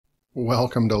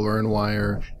Welcome to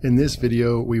LearnWire. In this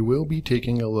video, we will be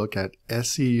taking a look at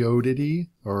Seodity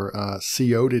or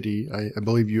Seodity. I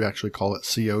believe you actually call it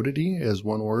Seodity as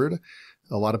one word.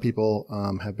 A lot of people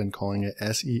have been calling it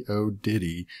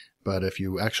Seodity, but if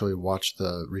you actually watch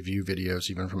the review videos,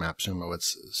 even from AppSumo,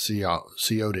 it's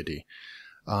Seodity.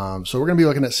 So we're going to be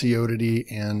looking at Seodity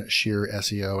and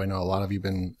SheerSEO. I know a lot of you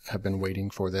have been waiting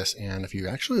for this, and if you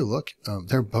actually look,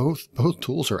 they're both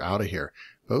tools are out of here.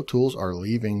 Both tools are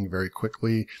leaving very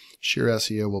quickly.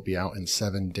 SheerSEO will be out in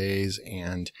 7 days,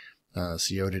 and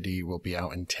Seodity will be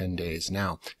out in 10 days.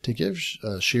 Now, to give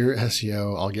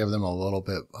SheerSEO, I'll give them a little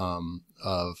bit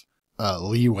of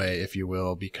leeway, if you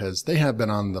will, because they have been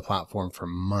on the platform for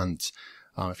months.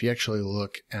 If you actually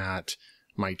look at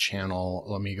my channel,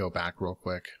 let me go back real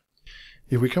quick.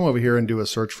 If we come over here and do a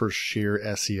search for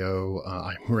SheerSEO,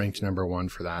 I'm ranked #1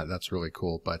 for that. That's really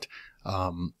cool. But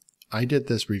I did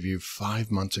this review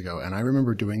 5 months ago, and I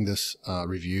remember doing this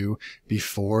review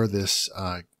before this,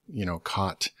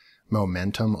 caught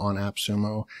momentum on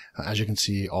AppSumo. As you can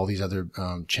see, all these other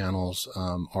channels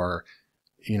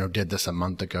did this a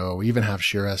month ago. We even have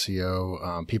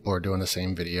SheerSEO. People are doing the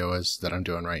same video as that I'm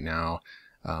doing right now,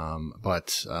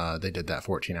 but they did that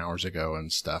 14 hours ago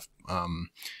and stuff.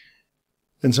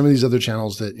 And some of these other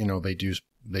channels that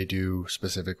they do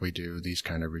specifically do these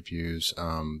kind of reviews.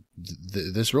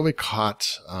 This really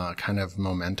caught kind of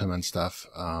momentum and stuff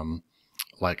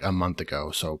like a month ago.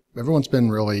 So everyone's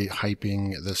been really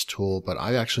hyping this tool, but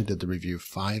I actually did the review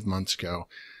 5 months ago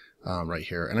right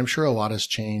here. And I'm sure a lot has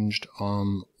changed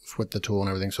with the tool and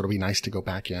everything, so it'll be nice to go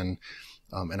back in.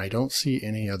 And I don't see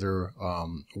any other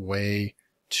way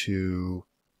to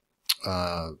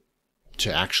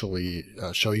actually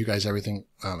show you guys everything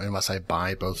unless I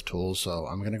buy both tools. So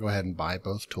I'm going to go ahead and buy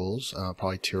both tools,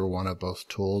 probably tier 1 of both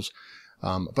tools.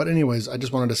 But anyways, I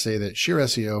just wanted to say that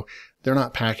SheerSEO, they're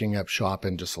not packing up shop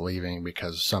and just leaving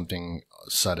because something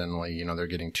suddenly, they're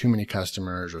getting too many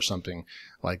customers or something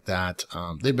like that.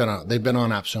 They've been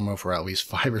on AppSumo for at least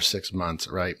 5 or 6 months,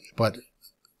 right? But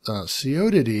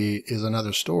Seodity is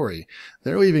another story.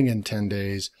 They're leaving in 10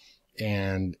 days.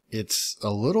 And it's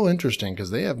a little interesting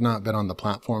because they have not been on the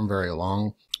platform very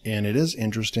long. And it is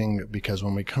interesting because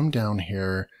when we come down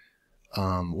here,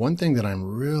 one thing that I'm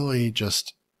really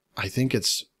I think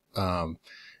it's one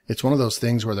of those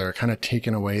things where they're kind of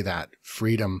taking away that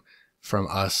freedom from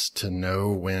us to know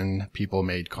when people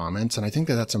made comments. And I think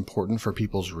that that's important for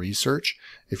people's research.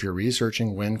 If you're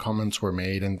researching when comments were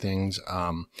made and things,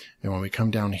 and when we come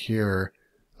down here,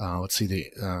 let's see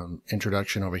the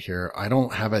introduction over here. I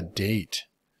don't have a date.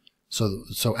 So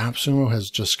AppSumo has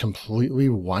just completely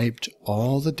wiped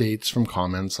all the dates from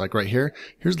comments. Like right here,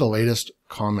 here's the latest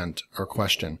comment or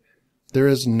question. There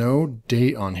is no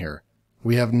date on here.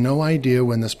 We have no idea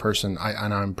when this person,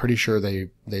 and I'm pretty sure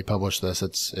they published this,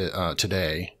 it's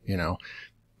today,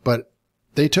 but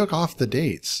they took off the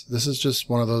dates. This is just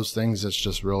one of those things that's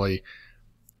just really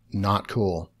not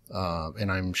cool. And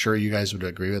I'm sure you guys would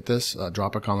agree with this.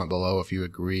 Drop a comment below if you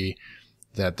agree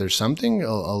that there's something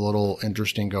a little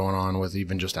interesting going on with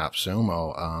even just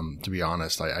AppSumo. To be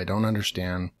honest, I don't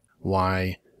understand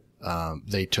why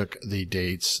they took the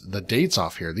dates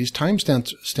off here. These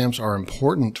timestamps are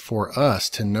important for us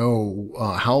to know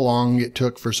how long it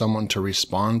took for someone to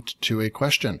respond to a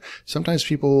question. Sometimes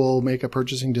people will make a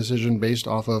purchasing decision based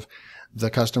off of the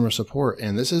customer support.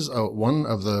 And this is one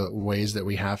of the ways that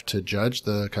we have to judge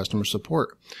the customer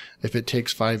support. If it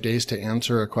takes 5 days to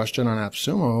answer a question on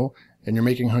AppSumo and you're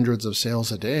making hundreds of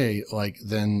sales a day,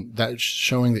 then that's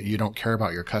showing that you don't care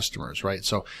about your customers, right?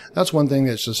 So that's one thing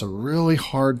that's just really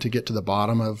hard to get to the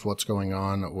bottom of what's going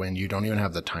on when you don't even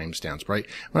have the timestamps, right?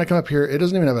 When I come up here, it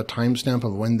doesn't even have a timestamp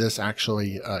of when this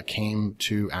actually came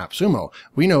to AppSumo.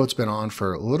 We know it's been on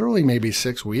for literally maybe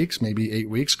 6 weeks, maybe 8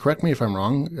 weeks. Correct me if I'm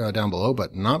wrong down below,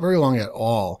 but not very long at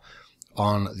all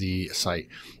on the site.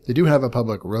 They do have a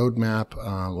public roadmap.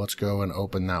 Let's go and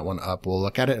open that one up. We'll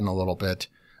look at it in a little bit.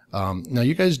 Now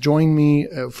you guys join me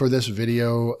for this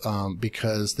video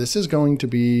because this is going to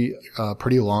be a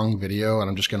pretty long video, and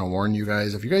I'm just going to warn you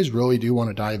guys, if you guys really do want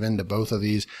to dive into both of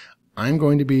these, I'm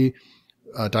going to be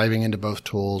diving into both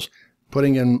tools,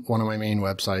 putting in one of my main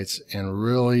websites and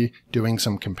really doing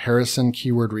some comparison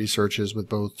keyword researches with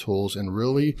both tools. And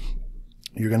really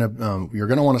you're going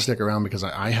to want to stick around because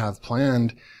I have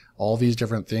planned all these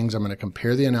different things. I'm going to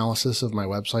compare the analysis of my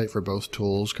website for both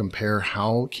tools, compare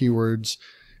how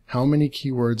many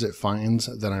keywords it finds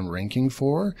that I'm ranking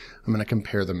for. I'm going to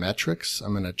compare the metrics.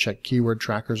 I'm going to check keyword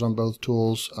trackers on both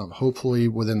tools. Hopefully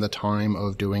within the time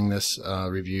of doing this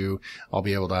review, I'll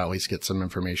be able to at least get some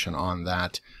information on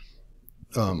that,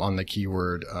 on the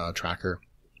keyword tracker.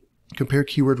 Compare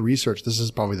keyword research. This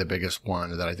is probably the biggest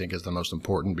one that I think is the most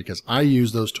important, because I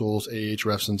use those tools,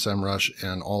 Ahrefs and SEMrush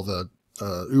and all the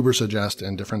Ubersuggest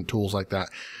and different tools like that.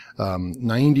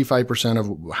 95%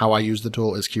 of how I use the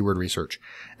tool is keyword research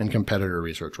and competitor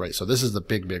research, right? So this is the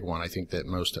big one I think that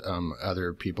most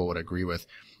other people would agree with.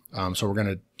 So we're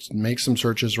going to make some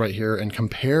searches right here and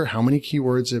compare how many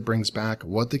keywords it brings back,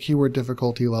 what the keyword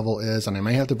difficulty level is, and I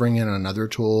may have to bring in another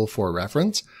tool for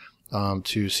reference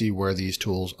to see where these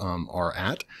tools are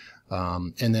at.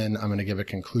 And then I'm going to give a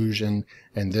conclusion,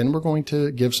 and then we're going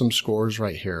to give some scores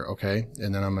right here, okay?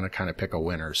 And then I'm going to kind of pick a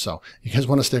winner. So you guys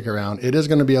want to stick around. It is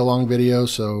going to be a long video,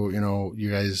 so you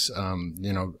guys,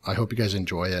 I hope you guys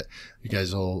enjoy it. You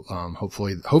guys will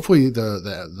hopefully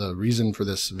the reason for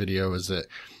this video is that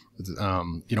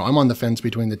I'm on the fence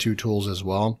between the two tools as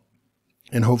well.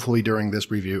 And hopefully during this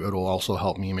review, it'll also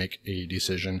help me make a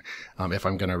decision if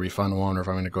I'm going to refund one or if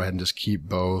I'm going to go ahead and just keep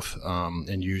both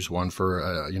and use one for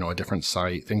a different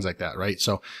site, things like that, right?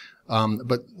 So,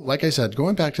 but like I said,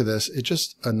 going back to this, it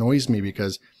just annoys me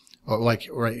because, like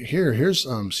right here, here's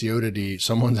Seodity.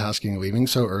 Someone's asking, leaving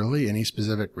so early, any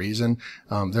specific reason?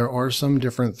 There are some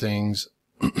different things.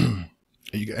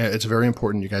 It's very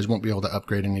important. You guys won't be able to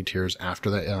upgrade any tiers after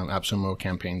the AppSumo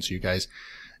campaign, so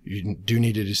you do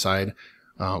need to decide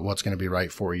what's going to be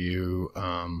right for you.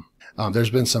 There's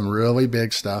been some really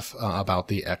big stuff about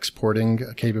the exporting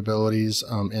capabilities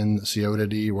in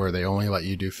Seodity, where they only let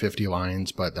you do 50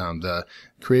 lines, but the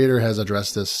creator has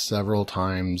addressed this several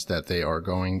times that they are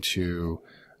going to,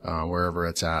 wherever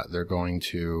it's at, they're going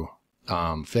to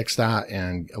fix that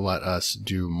and let us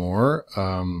do more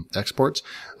exports.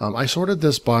 I sorted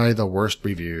this by the worst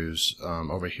reviews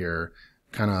over here,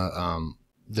 kind of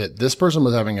that this person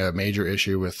was having a major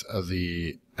issue with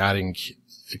the adding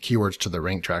keywords to the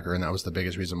rank tracker, and that was the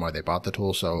biggest reason why they bought the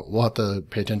tool. So we'll have to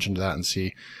pay attention to that and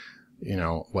see,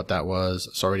 what that was.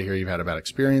 Sorry to hear you've had a bad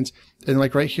experience. And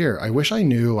like right here, I wish I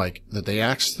knew like that they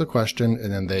asked the question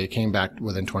and then they came back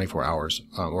within 24 hours,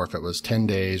 or if it was 10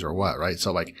 days or what, right?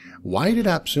 So like, why did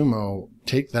AppSumo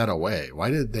take that away? Why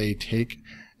did they take,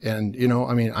 and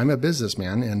I'm a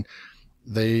businessman, and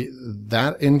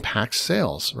that impacts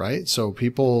sales, right? So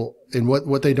people, and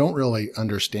what they don't really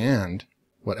understand,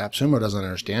 what AppSumo doesn't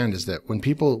understand, is that when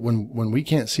we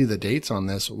can't see the dates on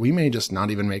this, we may just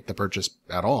not even make the purchase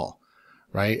at all,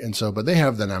 right? And so, but they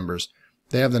have the numbers,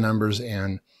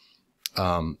 and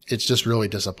it's just really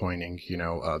disappointing,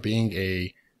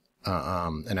 being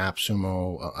an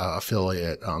AppSumo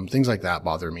affiliate, things like that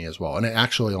bother me as well. And it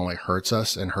actually only hurts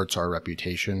us and hurts our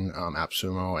reputation,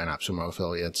 AppSumo and AppSumo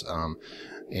affiliates. I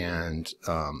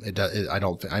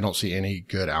don't see any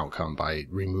good outcome by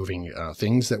removing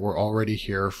things that were already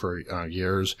here for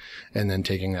years and then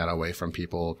taking that away from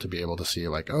people to be able to see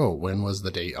like, oh, when was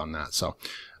the date on that? So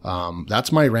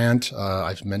that's my rant.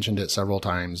 I've mentioned it several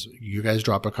times. You guys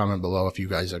drop a comment below if you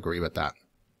guys agree with that,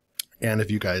 and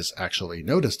if you guys actually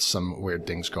noticed some weird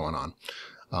things going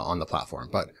on the platform.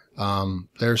 But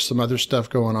there's some other stuff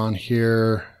going on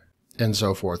here and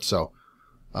so forth. So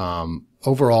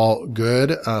overall,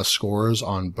 good scores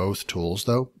on both tools,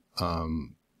 though.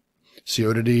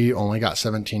 Seodity only got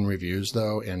 17 reviews,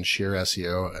 though, and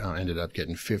SheerSEO ended up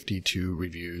getting 52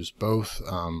 reviews, both,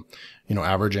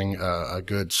 averaging a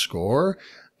good score,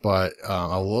 but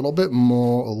a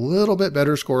little bit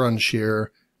better score on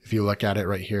Sheer if you look at it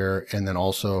right here, and then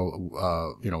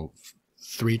also,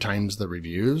 3 times the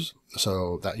reviews.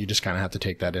 So that you just kind of have to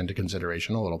take that into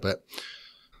consideration a little bit.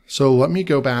 So let me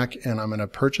go back and I'm going to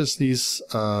purchase these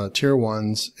tier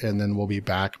 1s, and then we'll be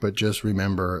back. But just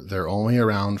remember, they're only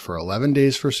around for 11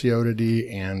 days for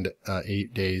Seodity and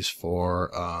 8 days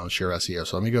for SheerSEO.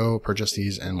 So let me go purchase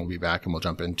these and we'll be back and we'll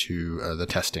jump into the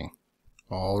testing.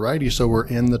 Alrighty, so we're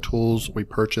in the tools we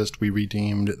purchased, we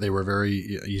redeemed. They were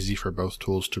very easy for both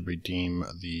tools to redeem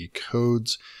the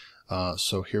codes.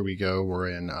 So here we go. We're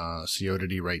in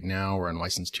Seodity right now. We're in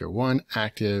license tier 1,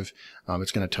 active.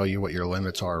 It's going to tell you what your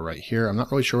limits are right here. I'm not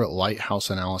really sure what lighthouse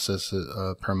analysis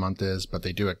per month is, but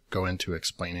they do go into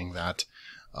explaining that.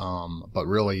 But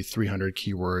really 300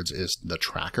 keywords is the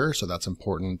tracker. So that's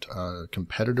important.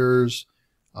 Competitors,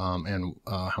 and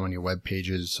how many web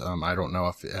pages. I don't know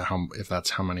if that's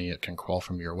how many it can crawl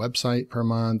from your website per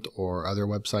month or other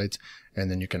websites.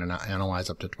 And then you can analyze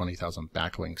up to 20,000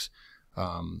 backlinks.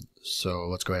 So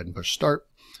let's go ahead and push start,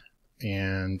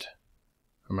 and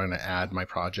I'm going to add my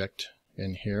project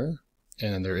in here,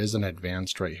 and then there is an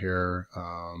advanced right here.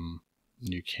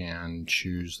 You can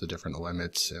choose the different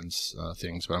limits and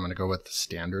things, but I'm going to go with the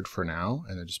standard for now,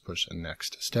 and then just push the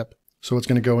next step. So it's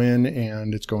going to go in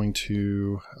and it's going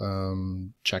to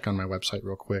check on my website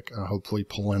real quick, hopefully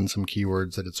pull in some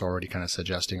keywords that it's already kind of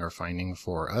suggesting or finding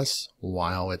for us.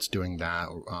 While it's doing that,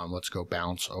 let's go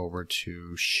bounce over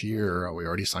to Sheer. We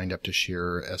already signed up to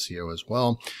SheerSEO as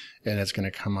well, and it's going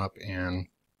to come up and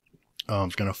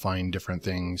it's going to find different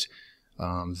things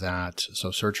so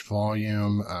search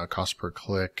volume, cost per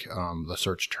click, the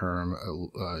search term,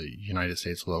 United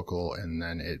States local, and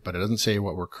then but it doesn't say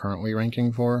what we're currently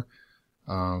ranking for.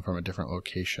 From a different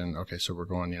location. Okay, so we're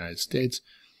going to the United States.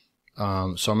 So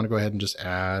I'm going to go ahead and just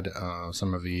add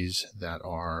some of these that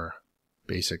are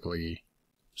basically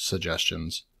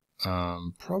suggestions.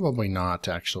 Probably not,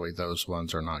 actually. Those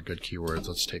ones are not good keywords.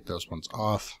 Let's take those ones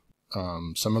off.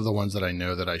 Some of the ones that I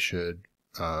know that I should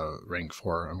rank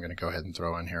for, I'm going to go ahead and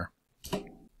throw in here. All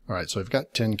right, so I've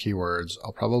got 10 keywords.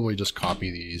 I'll probably just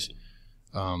copy these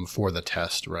for the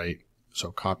test, right? So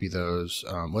copy those.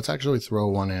 Let's actually throw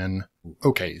one in.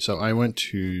 Okay, so I went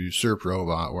to SERP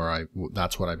Robot, where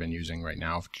that's what I've been using right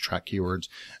now to track keywords,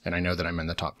 and I know that I'm in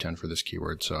the top 10 for this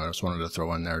keyword, so I just wanted to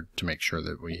throw in there to make sure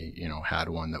that we, had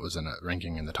one that was in a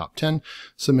ranking in the top 10.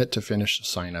 Submit to finish,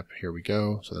 sign up. Here we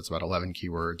go. So that's about 11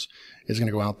 keywords. It's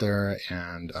going to go out there,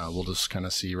 and we'll just kind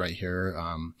of see right here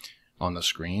on the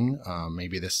screen.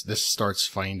 Maybe this starts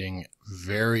finding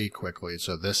very quickly.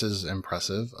 So this is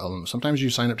impressive. Sometimes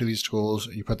you sign up to these tools,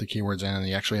 you put the keywords in, and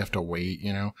you actually have to wait,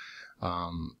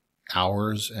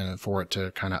 hours and for it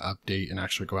to kind of update and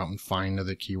actually go out and find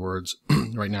the keywords.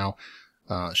 Right now,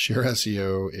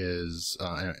 SheerSEO is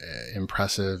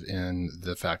impressive in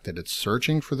the fact that it's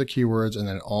searching for the keywords, and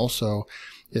then also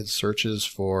it searches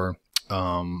for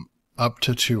up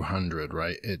to 200,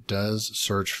 right? It does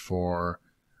search for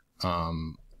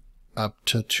up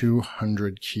to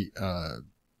 200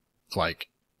 like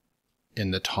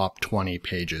in the top 20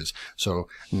 pages. So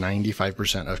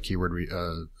 95% of keyword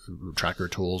tracker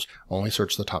tools only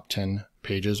search the top 10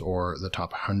 pages or the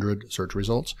top 100 search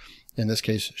results. In this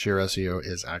case, SheerSEO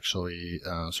is actually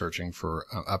searching for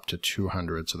up to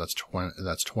 200. So that's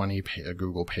 20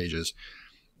 Google pages.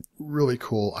 Really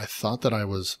cool. I thought that I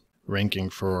was ranking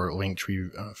for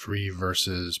Linktree free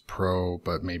versus pro,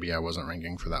 but maybe I wasn't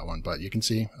ranking for that one. But you can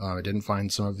see I didn't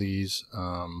find some of these,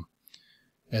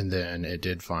 and then it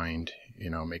did find,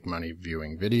 make money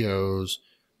viewing videos,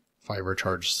 Fiverr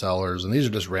charge sellers, and these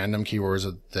are just random keywords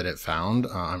that it found.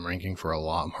 I'm ranking for a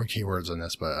lot more keywords than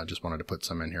this, but I just wanted to put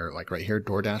some in here. Like right here,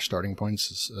 DoorDash starting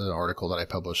points is an article that I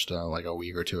published like a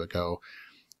week or two ago.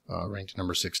 Ranked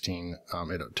number 16.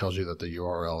 It tells you that the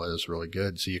URL is really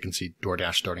good. So you can see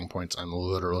DoorDash starting points. I'm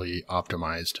literally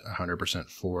optimized 100%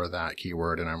 for that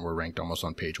keyword, and we're ranked almost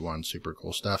on page 1. Super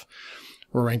cool stuff.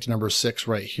 We're ranked number 6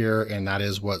 right here, and that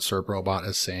is what SERP Robot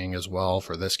is saying as well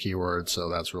for this keyword. So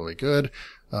that's really good.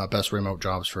 Best remote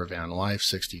jobs for van life,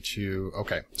 62.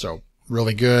 Okay, so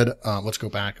really good. Let's go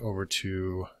back over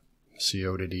to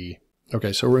Seodity.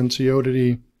 Okay, so we're in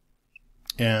Seodity.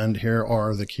 And here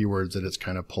are the keywords that it's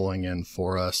kind of pulling in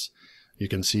for us. You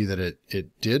can see that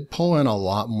it did pull in a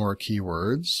lot more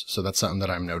keywords. So that's something that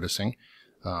I'm noticing.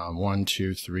 1,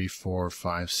 2, 3, 4,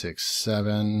 5, 6,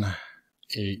 7,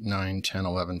 8, 9, 10,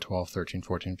 11, 12, 13,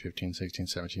 14, 15, 16,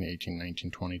 17, 18,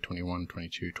 19, 20, 21,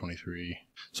 22, 23.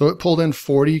 So it pulled in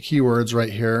 40 keywords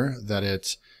right here that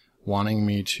it's wanting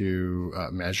me to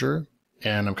measure.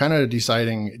 And I'm kind of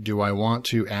deciding, do I want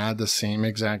to add the same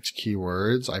exact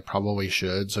keywords? I probably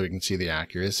should, so you can see the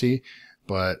accuracy.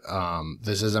 But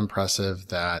this is impressive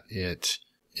that it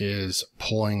is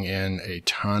pulling in a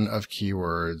ton of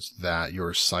keywords that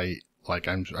your site, like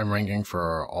I'm ranking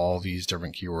for all these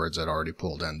different keywords that already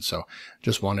pulled in. So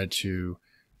just wanted to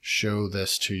show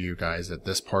this to you guys, that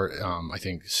this part, I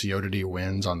think Seodity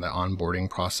wins on the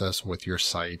onboarding process with your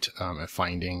site, and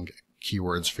finding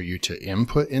keywords for you to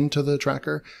input into the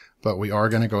tracker. But we are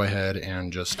going to go ahead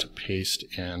and just paste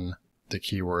in the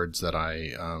keywords that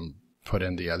I put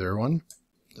in the other one,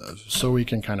 so we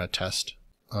can kind of test.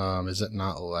 Is it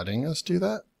not letting us do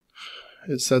that?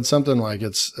 It said something like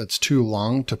it's too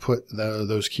long to put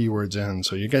those keywords in.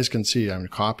 So you guys can see I'm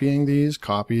copying these,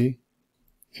 copy,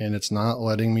 and it's not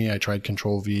letting me. I tried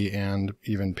Control V and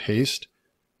even paste,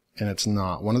 and it's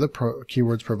not. One of the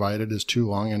keywords provided is too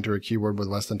long. Enter a keyword with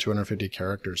less than 250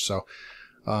 characters. So,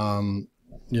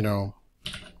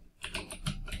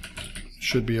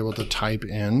 should be able to type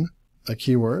in a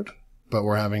keyword, but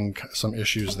we're having some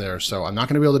issues there. So I'm not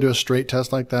going to be able to do a straight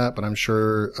test like that, but I'm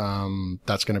sure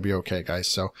that's going to be okay, guys.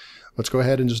 So let's go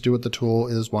ahead and just do what the tool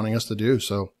is wanting us to do.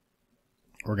 So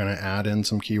we're going to add in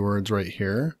some keywords right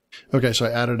here. Okay, so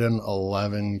I added in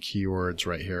 11 keywords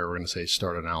right here. We're going to say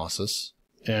start analysis,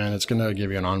 and it's going to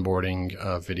give you an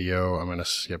onboarding video. I'm going to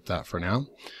skip that for now.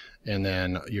 And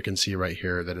then you can see right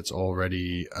here that it's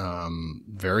already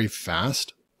very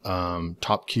fast.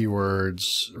 Top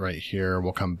keywords right here.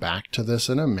 We'll come back to this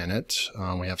in a minute.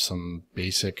 We have some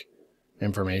basic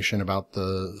information about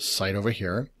the site over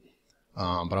here.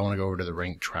 But I want to go over to the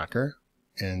rank tracker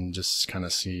and just kind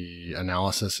of see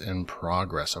analysis in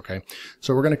progress. Okay.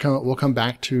 So we'll come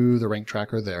back to the rank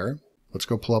tracker there. Let's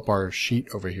go pull up our sheet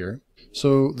over here.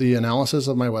 So the analysis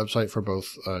of my website for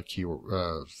both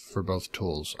for both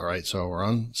tools. All right. So we're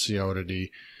on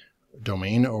Seodity,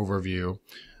 domain overview.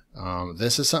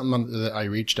 This is something that I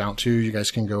reached out to. You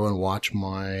guys can go and watch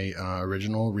my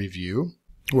original review,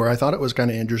 where I thought it was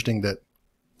kind of interesting that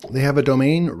they have a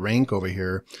domain rank over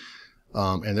here,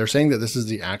 and they're saying that this is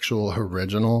the actual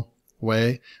original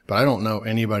way, but I don't know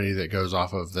anybody that goes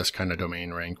off of this kind of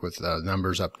domain rank with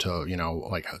numbers up to, you know,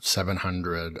 like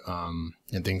 700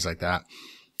 and things like that.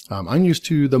 I'm used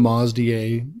to the Moz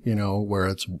DA, you know, where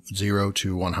it's 0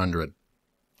 to 100.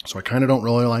 So I kind of don't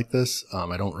really like this.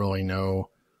 I don't really know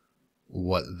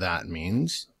what that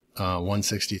means.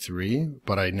 163,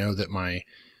 but I know that my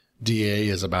DA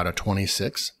is about a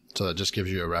 26. So that just gives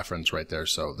you a reference right there.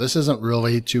 So this isn't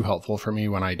really too helpful for me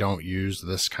when I don't use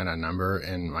this kind of number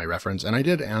in my reference. And I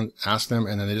did ask them,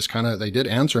 and then they did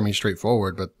answer me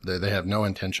straightforward, but they have no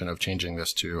intention of changing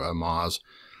this to a Moz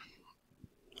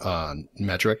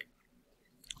metric.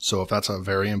 So if that's a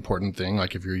very important thing,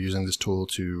 like if you're using this tool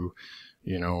to,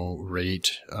 you know,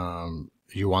 rate,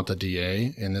 you want the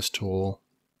DA in this tool.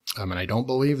 And I don't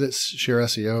believe that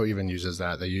SheerSEO even uses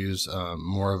that. They use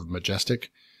more of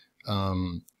Majestic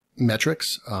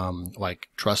metrics, like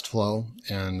trust flow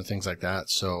and things like that.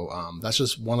 So that's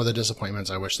just one of the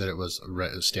disappointments. I wish that it was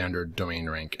standard domain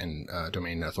rank and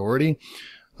domain authority.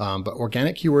 But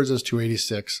organic keywords is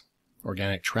 286.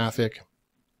 Organic traffic,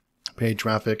 paid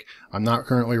traffic. I'm not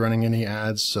currently running any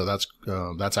ads, so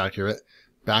that's accurate.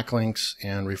 Backlinks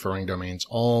and referring domains,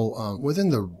 all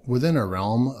within a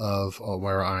realm of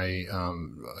where I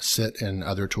sit in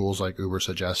other tools like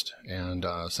Ubersuggest and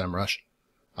SEMrush.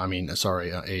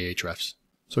 Ahrefs.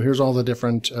 So here's all the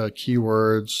different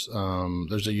keywords.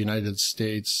 There's a United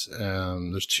States.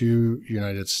 There's 2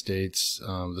 United States.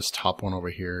 This top one over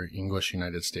here, English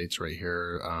United States right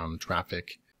here.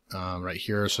 Traffic right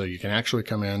here. So you can actually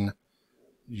come in.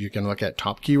 You can look at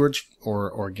top keywords or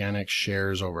organic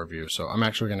shares overview. So I'm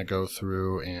actually going to go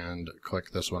through and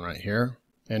click this one right here.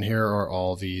 And here are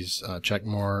all these check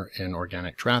more in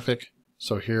organic traffic.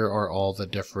 So here are all the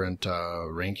different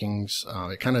rankings.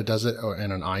 It kind of does it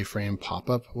in an iframe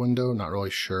pop-up window. Not really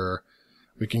sure.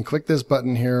 We can click this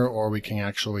button here, or we can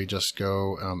actually just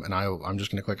go, and I'm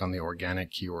just going to click on the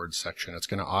organic keywords section. It's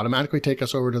going to automatically take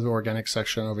us over to the organic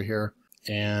section over here.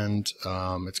 And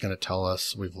it's going to tell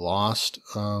us we've lost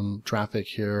traffic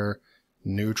here,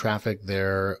 new traffic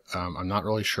there. I'm not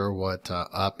really sure what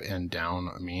up and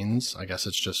down means. I guess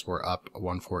it's just we're up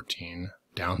 114,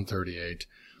 down 38.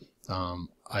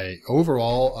 I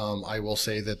will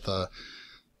say that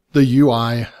the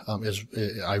UI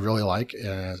I really like.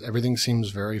 Everything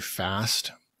seems very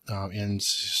fast in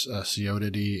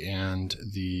Seodity, and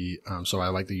so I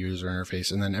like the user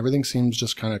interface. And then everything seems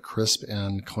just kind of crisp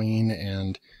and clean,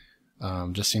 and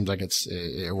just seems like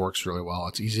it works really well.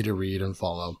 It's easy to read and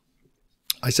follow.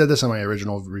 I said this in my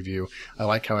original review. I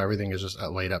like how everything is just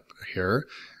laid up here.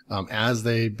 As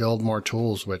they build more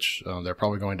tools, which they're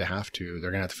probably going to have to,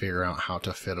 they're going to have to figure out how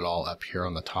to fit it all up here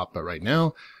on the top. But right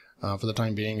now, for the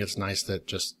time being, it's nice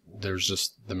that there's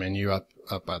just the menu up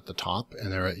at the top,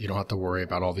 and you don't have to worry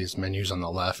about all these menus on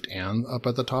the left and up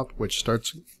at the top, which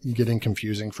starts getting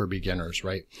confusing for beginners,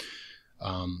 right?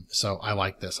 So I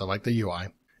like this. I like the UI.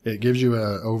 It gives you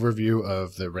an overview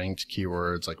of the ranked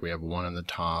keywords. Like we have 1 in the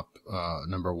top,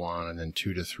 number 1, and then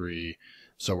 2 to 3.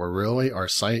 So our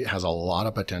site has a lot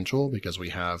of potential because we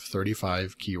have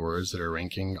 35 keywords that are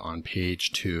ranking on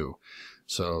page 2.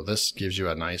 So this gives you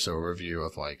a nice overview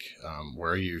of like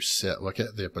where you sit. Look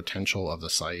at the potential of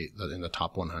the site. In the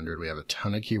top 100, we have a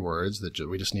ton of keywords that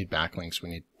we just need backlinks. We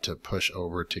need to push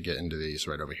over to get into these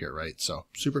right over here, right? So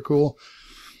super cool.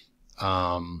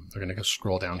 We're going to go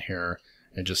scroll down here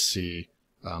and just see.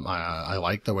 I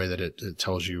like the way that it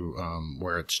tells you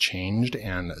where it's changed,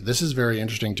 and this is very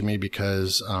interesting to me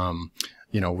because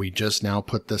we just now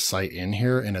put this site in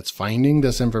here, and it's finding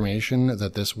this information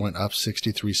that this went up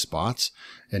 63 spots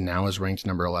and now is ranked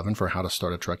number 11 for how to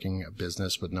start a trucking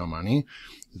business with no money.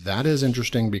 That is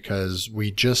interesting because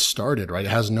we just started, right?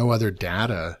 It has no other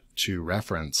data to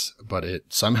reference, but it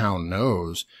somehow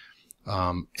knows.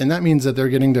 And that means that they're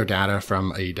getting their data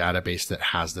from a database that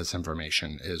has this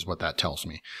information, is what that tells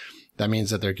me. That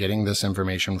means that they're getting this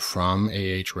information from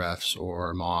Ahrefs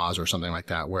or Moz or something like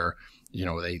that, where you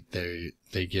know,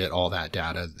 they get all that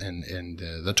data, and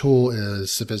the tool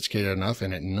is sophisticated enough,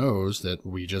 and it knows that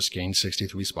we just gained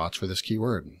 63 spots for this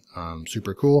keyword.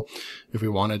 Super cool. If we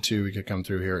wanted to, we could come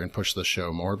through here and push the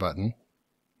show more button,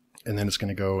 and then it's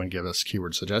going to go and give us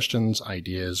keyword suggestions,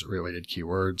 ideas, related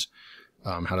keywords,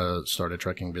 how to start a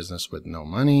trucking business with no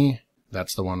money.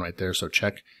 That's the one right there. So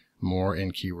check more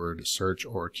in keyword search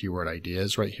or keyword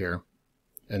ideas right here.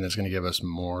 And it's going to give us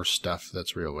more stuff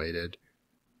that's related.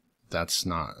 That's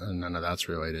not, none of that's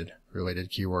related.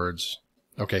 Related keywords.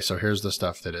 Okay, so here's the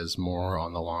stuff that is more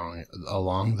on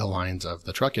along the lines of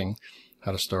the trucking.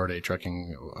 How to start a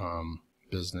trucking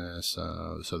business.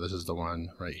 So this is the one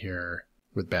right here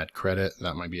with bad credit.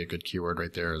 That might be a good keyword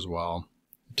right there as well.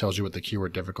 It tells you what the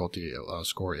keyword difficulty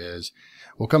score is.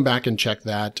 We'll come back and check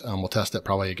that. We'll test it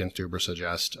probably against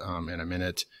Ubersuggest in a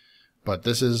minute. But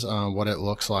this is what it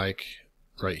looks like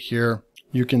right here.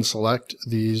 You can select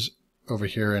these over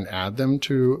here and add them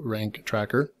to Rank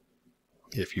Tracker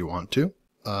if you want to.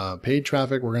 Paid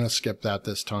traffic, we're going to skip that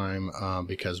this time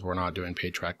because we're not doing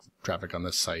paid traffic on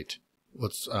this site.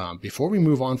 Let's before we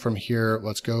move on from here,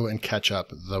 let's go and catch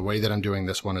up. The way that I'm doing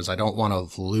this one is I don't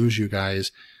want to lose you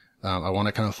guys. I want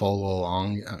to kind of follow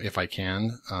along if I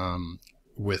can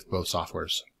with both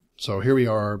softwares. So here we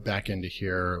are back into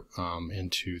here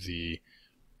into the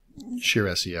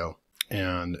SheerSEO,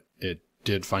 and it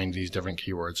did find these different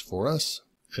keywords for us.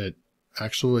 It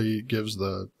actually gives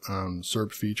the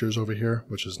SERP features over here,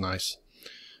 which is nice.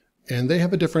 And they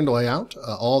have a different layout.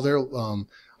 All their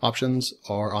options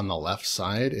are on the left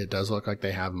side. It does look like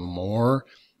they have more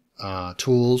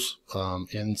tools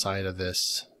inside of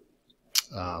this,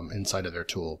 inside of their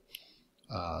tool.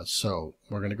 So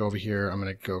we're going to go over here. I'm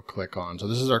going to go click on. So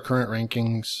this is our current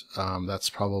rankings.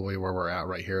 That's probably where we're at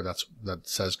right here. That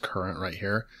says current right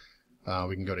here.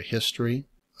 We can go to history,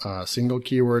 single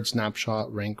keyword,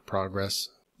 snapshot, rank progress.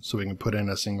 So we can put in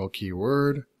a single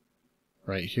keyword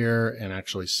right here and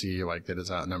actually see like that is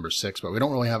at number 6, but we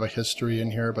don't really have a history in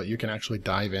here, but you can actually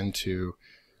dive into,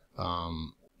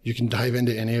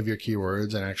 any of your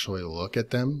keywords and actually look at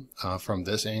them from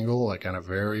this angle, like on a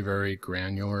very, very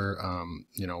granular,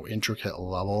 intricate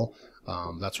level.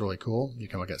 That's really cool. You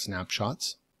can look at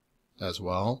snapshots as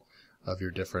well of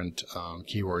your different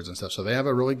keywords and stuff. So they have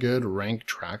a really good rank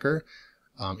tracker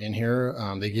in here.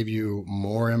 They give you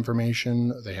more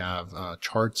information. They have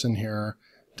charts in here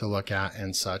to look at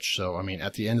and such. So, I mean,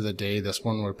 at the end of the day, this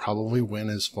one would probably win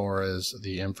as far as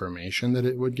the information that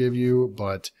it would give you,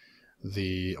 but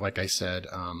like I said,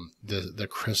 the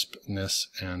crispness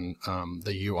and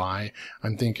the UI,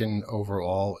 I'm thinking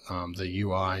overall the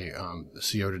UI,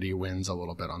 Seodity wins a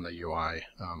little bit on the UI.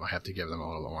 I have to give them a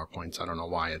little bit more points. I don't know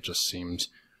why. It just seems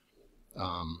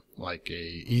like a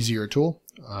easier tool.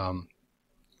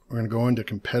 We're going to go into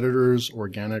competitors,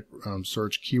 organic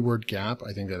search keyword gap.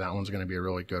 I think that one's going to be a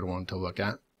really good one to look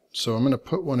at. So I'm going to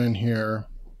put one in here.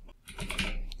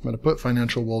 I'm going to put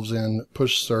financial wolves in,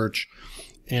 push search.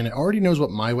 And it already knows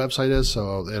what my website is,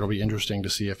 so it'll be interesting to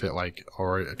see if it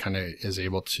kind of is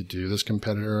able to do this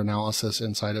competitor analysis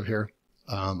inside of here.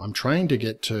 I'm trying to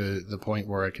get to the point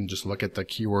where I can just look at the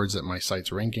keywords that my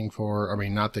site's ranking for. I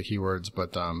mean, not the keywords,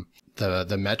 but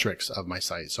the metrics of my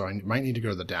site. So I might need to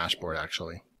go to the dashboard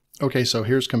actually. Okay, so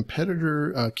here's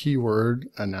competitor keyword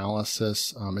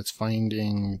analysis. It's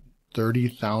finding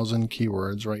 30,000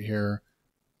 keywords right here.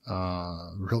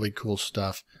 Really cool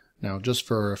stuff. Now, just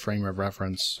for a frame of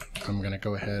reference, I'm going to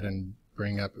go ahead and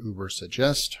bring up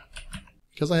Ubersuggest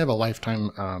because I have a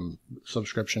lifetime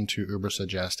subscription to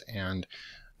Ubersuggest, and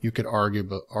you could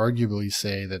arguably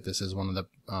say that this is one of the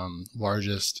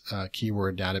largest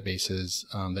keyword databases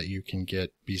that you can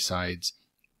get besides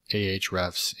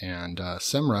Ahrefs and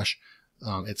SEMrush.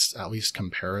 It's at least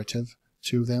comparative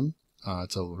to them.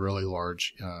 It's a really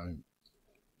large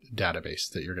database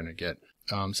that you're going to get.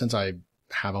 Since I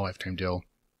have a lifetime deal,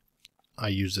 I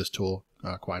use this tool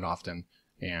quite often,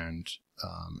 and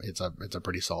it's a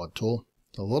pretty solid tool.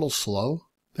 It's a little slow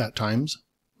at times,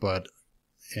 but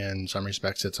in some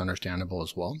respects it's understandable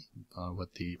as well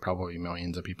with the probably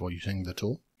millions of people using the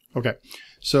tool. Okay,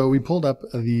 so we pulled up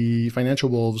the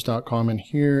financialwolves.com in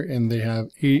here, and they have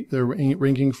they're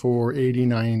ranking for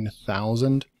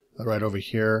 89,000 right over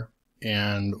here.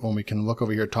 And when we can look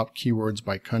over here, top keywords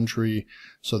by country.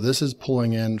 So this is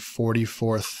pulling in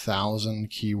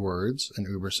 44,000 keywords in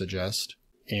Ubersuggest.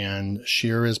 And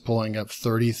Sheer is pulling up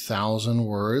 30,000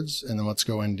 words. And then let's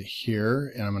go into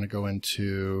here, and I'm going to go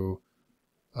into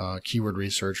keyword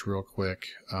research real quick.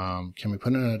 Can we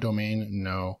put in a domain?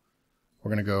 No.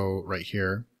 We're going to go right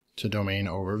here to domain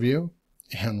overview,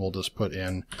 and we'll just put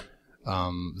in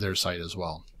their site as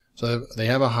well. So they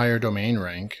have a higher domain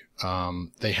rank. And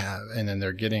then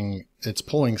they're getting, it's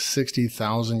pulling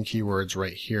 60,000 keywords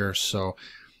right here. So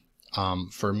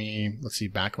for me, let's see,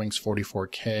 backlinks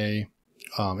 44K.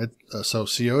 So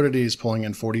Seodity is pulling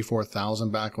in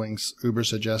 44,000 backlinks. Uber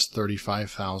suggests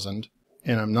 35,000.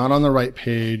 And I'm not on the right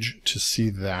page to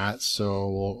see that.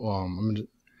 So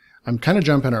I'm kind of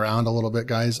jumping around a little bit,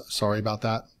 guys. Sorry about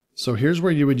that. So here's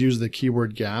where you would use the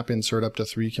keyword gap, insert up to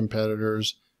 3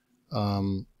 competitors.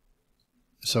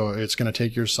 So it's going to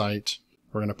take your site.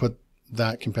 We're going to put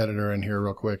that competitor in here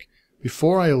real quick.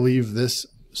 Before I leave this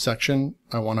section,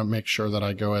 I want to make sure that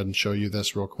I go ahead and show you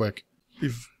this real quick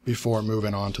before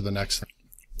moving on to the next thing.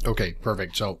 Okay,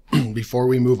 perfect. So before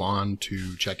we move on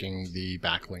to checking the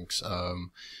backlinks,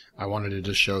 I wanted to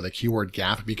just show the keyword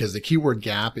gap, because the keyword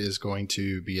gap is going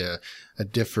to be a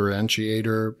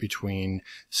differentiator between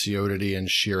Seodity and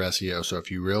SheerSEO. So if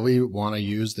you really want to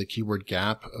use the keyword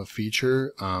gap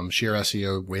feature,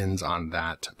 SheerSEO wins on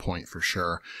that point for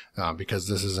sure, because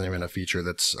this isn't even a feature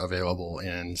that's available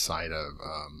inside of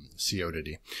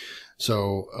Seodity.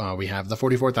 So we have the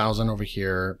 44,000 over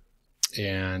here,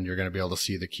 and you're going to be able to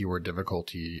see the keyword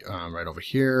difficulty right over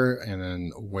here, and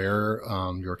then where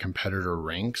your competitor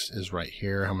ranks is right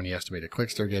here, how many estimated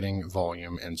clicks they're getting,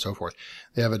 volume, and so forth.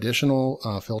 They have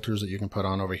additional filters that you can put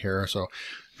on over here. So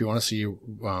if you want to see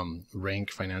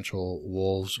rank financial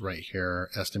wolves right here,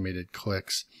 estimated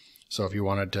clicks. So if you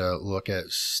wanted to look at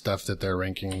stuff that they're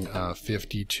ranking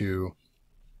 50 to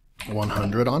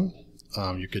 100 on,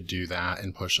 you could do that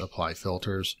and push apply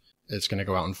filters. It's going to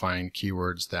go out and find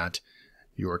keywords that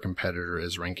your competitor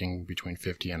is ranking between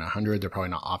 50 and 100. They're probably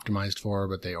not optimized for,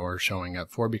 but they are showing up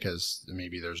for, because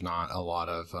maybe there's not a lot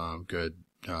of good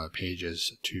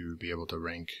pages to be able to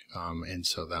rank. And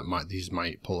so these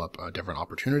might pull up different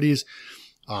opportunities.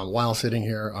 While sitting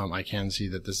here, I can see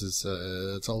that this is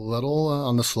it's a little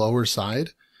on the slower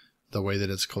side, the way that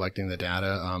it's collecting the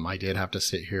data. I did have to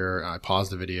sit here. I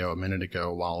paused the video a minute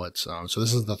ago while it's, so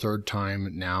this is the third time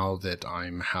now that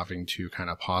I'm having to kind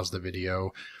of pause the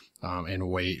video and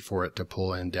wait for it to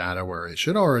pull in data, where it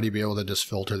should already be able to just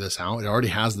filter this out. It already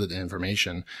has the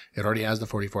information. It already has the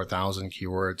 44,000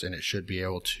 keywords, and it should be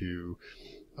able to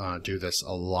do this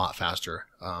a lot faster.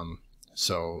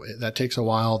 So that takes a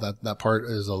while. That part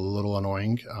is a little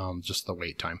annoying, just the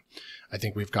wait time. I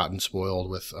think we've gotten spoiled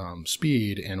with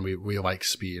speed, and we like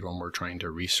speed when we're trying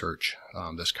to research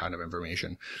this kind of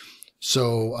information.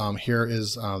 So here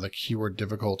is the keyword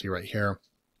difficulty right here.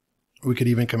 We could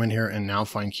even come in here and now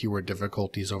find keyword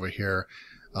difficulties over here.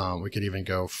 We could even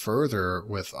go further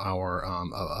with our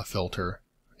a filter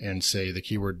and say the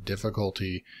keyword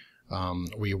difficulty,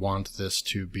 we want this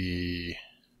to be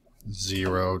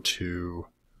 0 to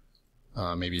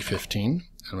maybe 15.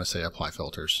 I'm going to say apply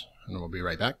filters, and we'll be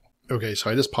right back. Okay, so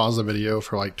I just paused the video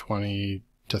for like 20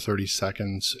 to 30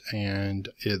 seconds, and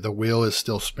the wheel is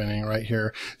still spinning right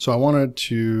here. So I wanted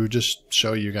to just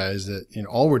show you guys that, you know,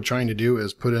 all we're trying to do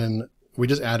is put in, we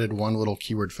just added one little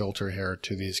keyword filter here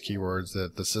to these keywords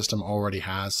that the system already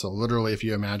has. So literally, if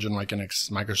you imagine like an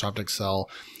Microsoft Excel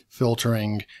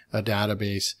filtering a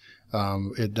database,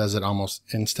 it does it almost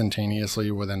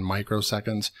instantaneously within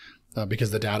microseconds.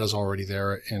 Because the data is already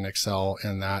there in Excel,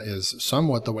 and that is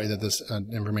somewhat the way that this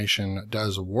information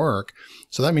does work.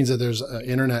 So that means that there's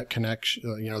internet connection,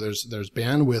 there's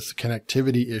bandwidth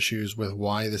connectivity issues with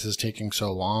why this is taking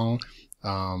so long.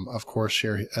 Of course,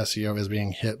 SheerSEO is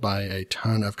being hit by a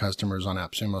ton of customers on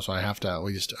AppSumo, so I have to at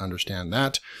least understand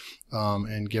that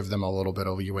and give them a little bit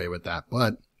of leeway with that.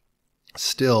 But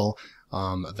still,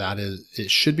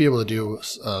 it should be able to do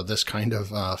this kind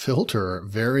of filter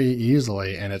very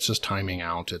easily, and it's just timing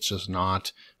out. It's just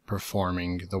not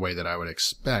performing the way that I would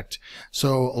expect.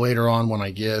 So later on, when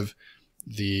I give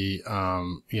the,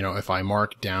 if I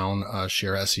mark down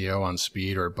SheerSEO on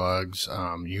speed or bugs,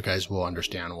 you guys will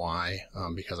understand why,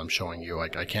 because I'm showing you,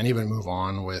 like, I can't even move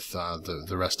on with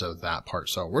the rest of that part.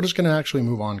 So we're just going to actually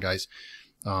move on, guys.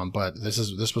 But this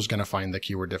was going to find the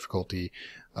keyword difficulty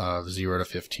of 0 to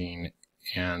 15.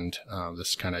 And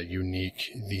this kind of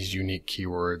these unique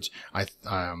keywords. I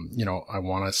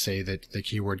want to say that the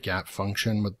keyword gap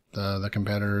function with the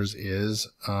competitors is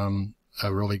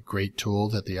a really great tool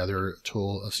that the other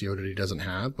tool of Seodity doesn't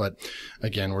have. But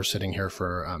again, we're sitting here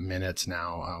for minutes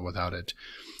now without it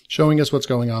showing us what's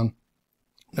going on.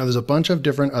 Now there's a bunch of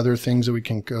different other things that we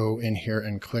can go in here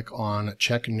and click on.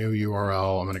 Check new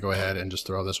URL. I'm going to go ahead and just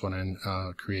throw this one in,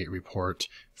 create report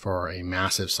for a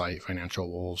massive site, Financial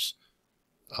Wolves.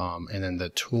 And then the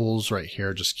tools right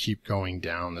here just keep going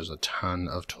down. There's a ton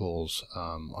of tools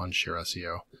on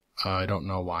SheerSEO. I don't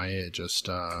know why it just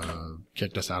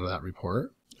kicked us out of that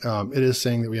report. it is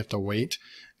saying that we have to wait.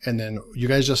 And then you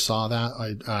guys just saw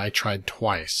that I tried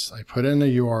twice. I put in a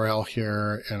URL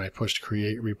here and I pushed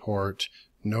create report.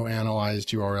 No analyzed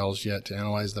URLs yet. To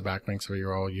analyze the backlinks of a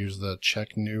URL, use the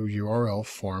check new URL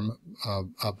form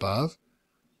above.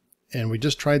 And we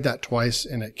just tried that twice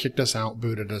and it kicked us out,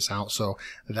 booted us out. So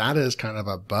that is kind of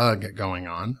a bug going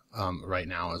on right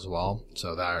now as well.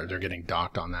 So that they're getting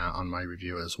docked on that on my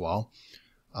review as well.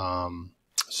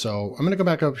 So I'm going to go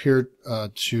back up here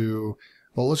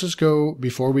well, let's just go,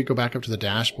 before we go back up to the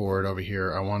dashboard over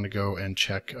here, I want to go and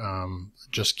check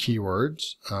just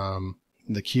keywords,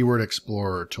 the Keyword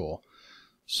Explorer tool.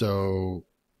 So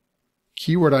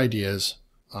keyword ideas,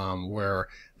 where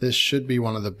this should be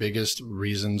one of the biggest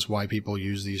reasons why people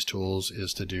use these tools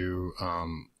is to do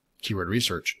keyword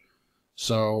research.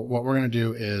 So what we're going to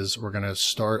do is we're going to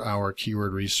start our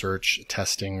keyword research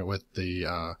testing with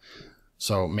the,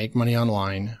 so Make Money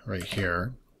Online right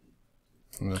here.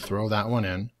 I'm going to throw that one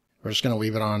in. We're just going to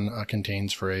leave it on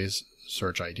contains phrase,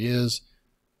 search ideas.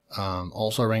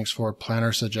 Also ranks for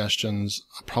planner suggestions.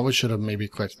 I probably should have maybe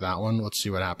clicked that one. Let's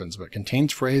see what happens. But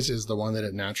contains phrase is the one that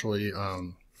it naturally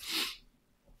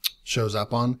shows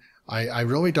up on. I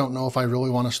really don't know if I really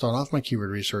want to start off my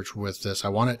keyword research with this. I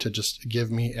want it to just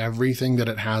give me everything that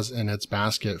it has in its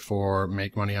basket for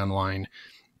Make Money Online.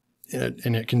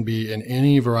 And it can be in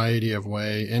any variety of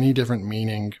way, any different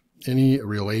meaning, any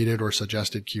related or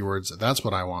suggested keywords. That's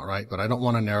what I want, right? But I don't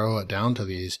want to narrow it down to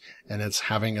these, and it's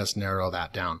having us narrow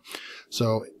that down.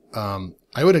 So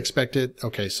I would expect it,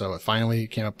 okay, so it finally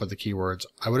came up with the keywords.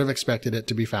 I would have expected it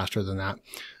to be faster than that.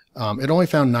 It only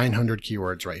found 900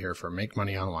 keywords right here for Make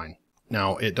Money Online.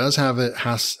 Now it does have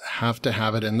have to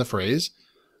have it in the phrase.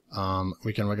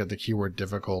 We can look at the keyword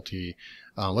difficulty.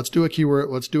 Let's do a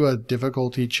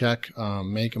difficulty check.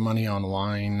 Make Money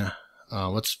Online.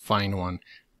 Let's find one.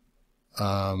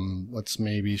 Let's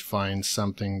maybe find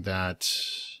something that,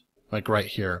 like right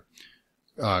here,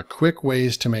 quick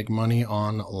ways to make money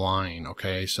online.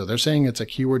 Okay, so they're saying it's a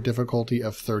keyword difficulty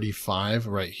of 35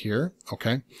 right here.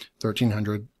 Okay,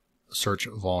 1300 search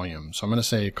volume. So I'm going to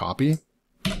say copy.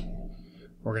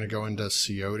 We're going to go into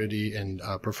Seodity and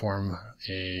we're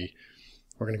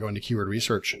going to go into keyword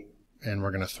research, and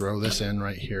we're going to throw this in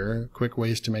right here. Quick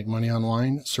ways to make money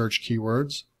online, search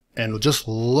keywords. And just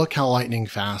look how lightning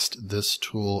fast this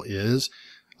tool is.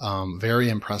 Very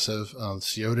impressive.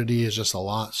 Seodity is just a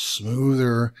lot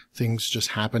smoother, things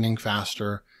just happening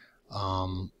faster.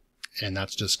 And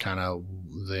that's just kind of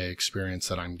the experience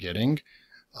that I'm getting.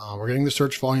 We're getting the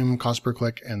search volume, cost per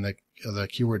click, and the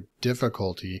keyword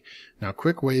difficulty. Now,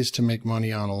 quick ways to make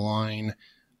money online.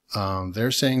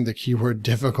 They're saying the keyword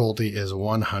difficulty is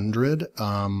 100.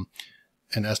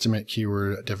 An estimate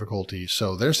keyword difficulty.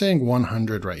 So they're saying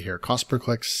 100 right here. Cost per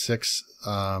click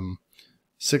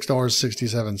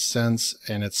 $6.67,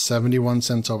 and it's 71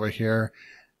 cents over here.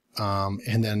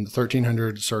 And then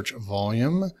 1300 search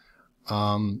volume.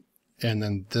 And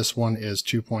then this one is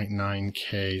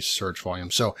 2.9K search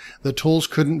volume. So the tools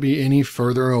couldn't be any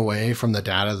further away from the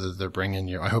data that they're bringing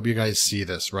you. I hope you guys see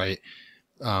this, right?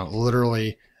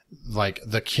 Literally, like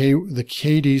the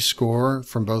KD score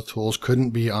from both tools couldn't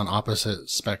be on opposite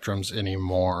spectrums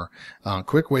anymore.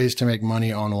 Quick ways to make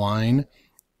money online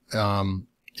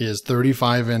is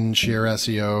 35 in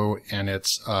SheerSEO, and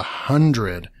it's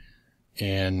 100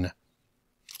 in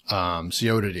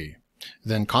Seodity.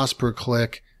 Then cost per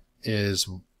click is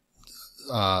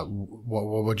what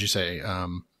would you say?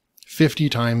 50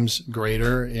 times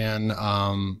greater in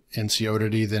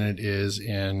Seodity than it is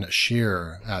in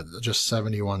Sheer at just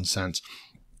 71 cents.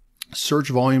 Search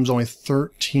volume's only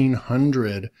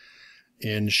 1,300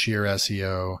 in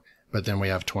SheerSEO, but then we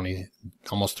have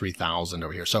almost 3,000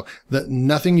 over here. So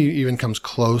nothing even comes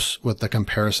close with the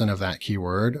comparison of that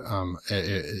keyword.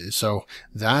 So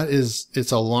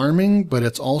it's alarming, but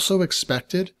it's also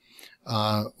expected.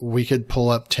 We could pull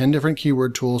up 10 different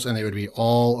keyword tools and they would be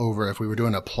all over. If we were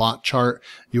doing a plot chart,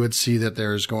 you would see that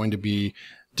there's going to be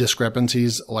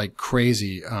discrepancies like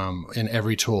crazy in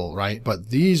every tool, right? But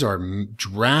these are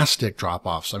drastic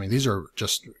drop-offs. I mean, these are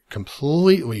just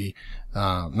completely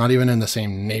not even in the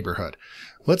same neighborhood.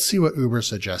 Let's see what Uber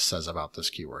Suggest says about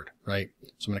this keyword, right?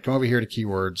 So I'm going to come over here to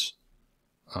keywords,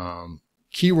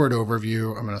 keyword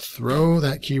overview. I'm going to throw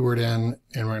that keyword in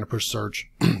and we're going to push search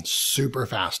super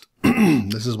fast.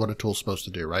 This is what a tool's supposed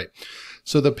to do, right?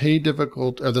 So the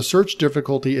the search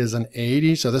difficulty is an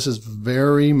 80. So this is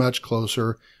very much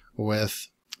closer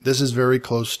this is very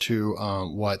close to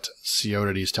what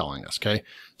Seodity is telling us. Okay.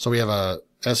 So we have a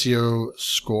SEO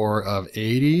score of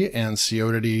 80 and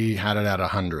Seodity had it at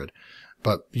 100.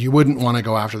 But you wouldn't want to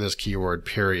go after this keyword,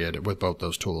 period, with both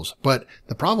those tools. But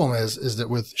the problem is that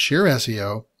with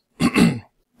SheerSEO,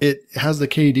 it has the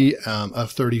KD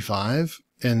of 35,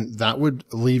 and that would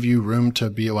leave you room to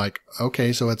be like,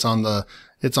 okay, so it's on the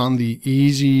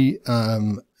easy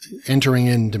entering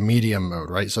into medium mode,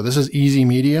 right? So this is easy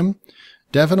medium,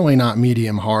 definitely not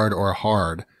medium hard or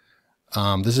hard.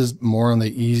 This is more on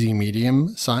the easy medium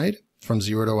side from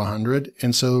 0 to 100.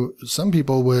 And so some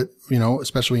people would,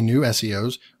 especially new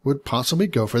SEOs, would possibly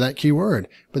go for that keyword,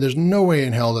 but there's no way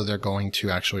in hell that they're going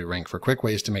to actually rank for quick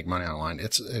ways to make money online.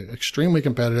 It's extremely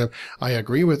competitive. I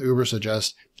agree with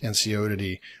Ubersuggest and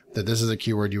Seodity that this is a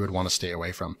keyword you would want to stay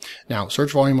away from. Now,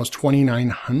 search volume was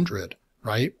 2,900,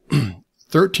 right?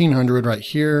 1,300 right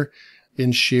here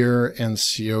in Sheer, and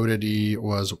Seodity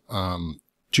was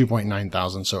 2.9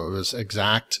 thousand. So it was the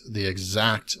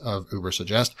exact of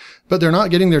Ubersuggest, but they're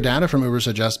not getting their data from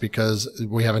Ubersuggest because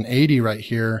we have an 80 right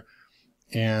here,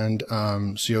 and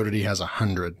Seodity has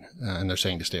 100, and they're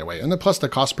saying to stay away. And plus the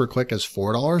cost per click is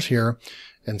 $4 here,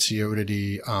 and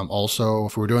Seodity also,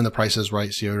 if we're doing the prices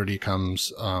right, Seodity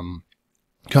comes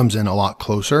in a lot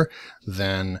closer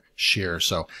than Sheer.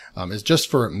 So it's just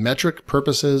for metric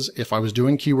purposes. If I was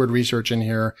doing keyword research in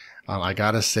here, I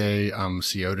gotta say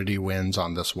Seodity wins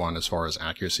on this one as far as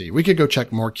accuracy. We could go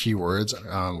check more keywords.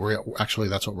 Actually,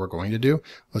 that's what we're going to do.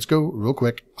 Let's go real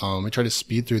quick. Let me try to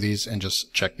speed through these and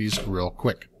just check these real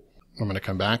quick. I'm going to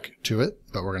come back to it,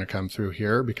 but we're going to come through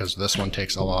here because this one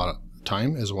takes a lot of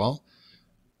time as well.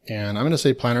 And I'm going to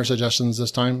say planner suggestions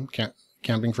this time.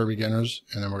 Camping for beginners,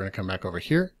 and then we're going to come back over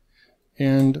here,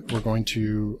 and we're going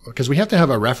to, because we have to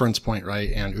have a reference point, right?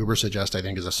 And Ubersuggest, I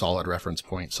think, is a solid reference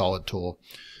point, solid tool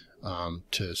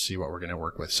to see what we're going to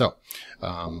work with. So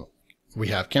we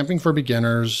have camping for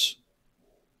beginners.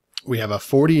 We have a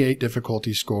 48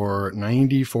 difficulty score,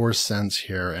 94 cents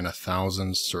here, and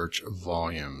 1,000 search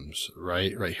volumes,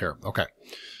 right here. Okay.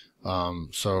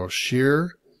 So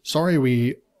Sheer, sorry,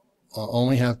 we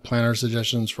only have planner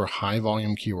suggestions for high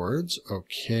volume keywords.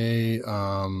 Okay.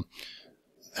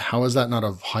 How is that not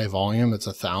a high volume? It's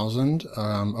 1,000.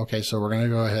 Okay. So we're going to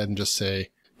go ahead and just say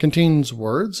contains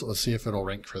words. Let's see if it'll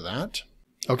rank for that.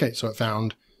 Okay. So it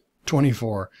found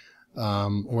 24.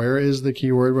 Where is the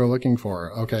keyword we're looking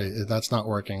for? Okay. That's not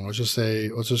working. Let's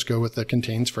just go with the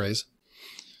contains phrase.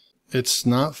 It's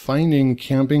not finding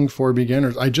camping for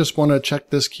beginners. I just want to check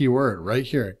this keyword right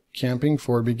here, camping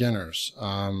for beginners.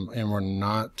 And we're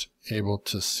not able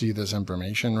to see this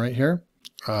information right here.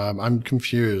 I'm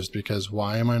confused because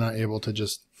why am I not able to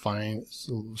just find,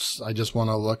 I just want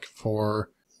to look for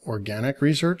organic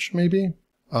research maybe.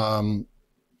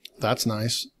 That's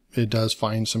nice. It does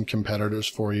find some competitors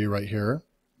for you right here,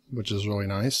 which is really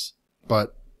nice.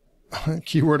 But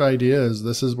keyword ideas,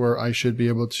 this is where I should be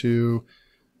able to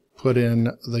put in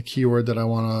the keyword that I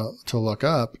want to look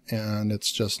up, and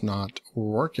it's just not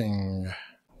working.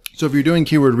 So if you're doing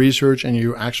keyword research and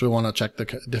you actually want to check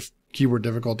the keyword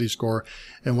difficulty score,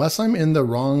 unless I'm in the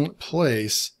wrong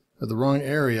place or the wrong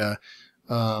area,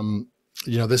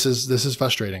 this is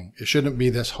frustrating. It shouldn't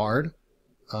be this hard.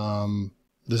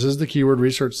 This is the keyword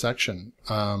research section.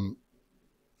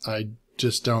 I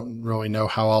just don't really know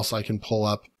how else I can pull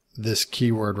up this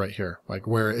keyword right here, like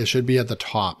where it should be at the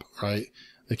top, right?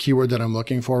 The keyword that I'm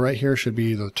looking for right here should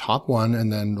be the top one,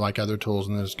 and then like other tools,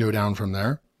 and just go down from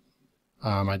there.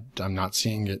 I'm not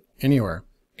seeing it anywhere.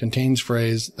 Contains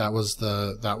phrase,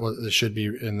 it should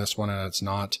be in this one, and it's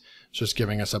not. It's just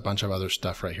giving us a bunch of other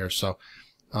stuff right here. So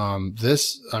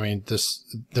that's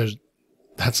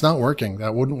not working.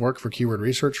 That wouldn't work for keyword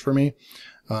research for me.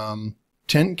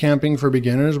 Tent camping for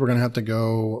beginners, we're going to have to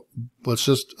go, let's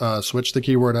just switch the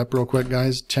keyword up real quick,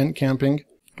 guys. Tent camping.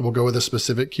 We'll go with a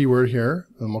specific keyword here,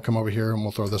 and we'll come over here and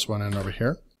we'll throw this one in over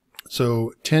here.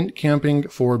 So tent camping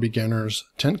for beginners.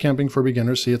 Tent camping for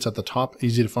beginners. See, it's at the top,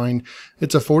 easy to find.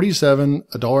 It's a 47,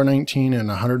 $1.19, and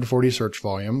 140 search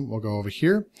volume. We'll go over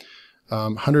here.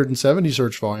 170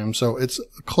 search volume. So it's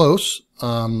close.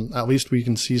 At least we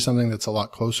can see something that's a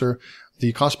lot closer.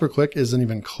 The cost per click isn't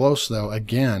even close though.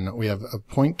 Again, we have a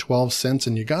 0.12 cents,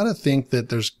 and you got to think that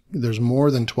there's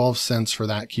more than 12 cents for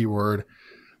that keyword.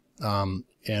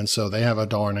 And so they have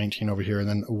 $1.19 over here, and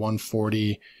then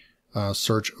 140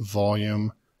 search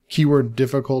volume. Keyword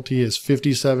difficulty is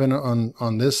 57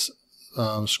 on this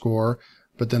score,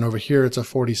 but then over here it's a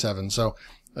 47. So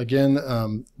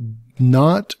again,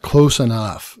 not close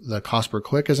enough. The cost per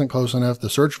click isn't close enough. The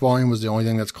search volume was the only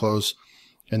thing that's close,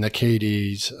 and the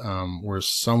KDs were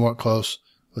somewhat close.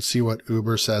 Let's see what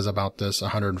Uber says about this.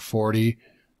 140.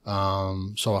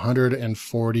 So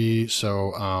 140.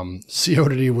 So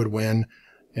Seodity would win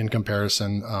in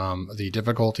comparison. The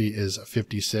difficulty is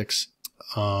 56.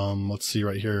 let's see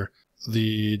right here.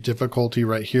 The difficulty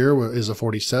right here is a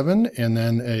 47 and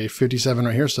then a 57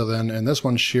 right here. So then, and this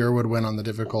one, Sheer would win on the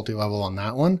difficulty level on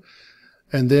that one.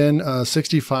 And then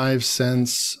 65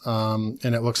 cents,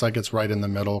 and it looks like it's right in the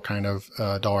middle, kind of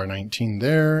 $1.19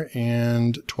 there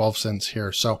and 12 cents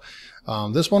here. So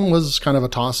this one was kind of a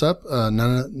toss-up.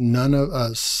 None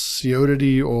of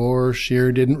Seodity or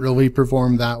Sheer didn't really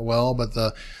perform that well, but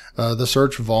the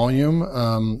search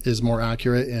volume is more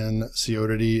accurate in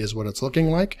Seodity is what it's looking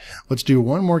like. Let's do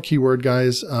one more keyword,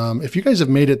 guys. If you guys have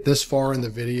made it this far in the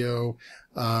video,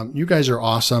 you guys are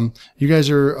awesome. You guys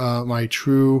are my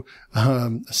true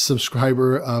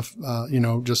subscriber of,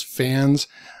 just fans,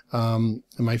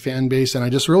 my fan base. And I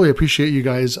just really appreciate you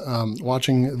guys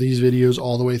watching these videos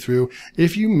all the way through.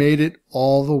 If you made it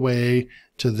all the way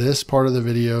to this part of the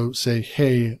video, say,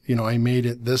 hey, I made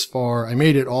it this far. I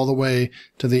made it all the way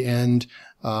to the end.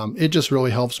 It just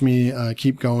really helps me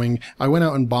keep going. I went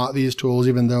out and bought these tools,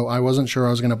 even though I wasn't sure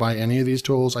I was going to buy any of these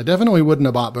tools. I definitely wouldn't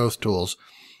have bought both tools.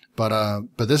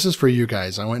 But this is for you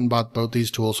guys. I went and bought both these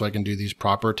tools so I can do these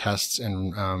proper tests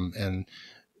and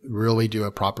really do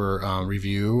a proper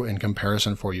review and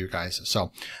comparison for you guys.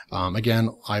 So again,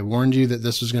 I warned you that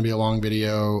this was going to be a long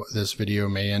video. This video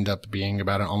may end up being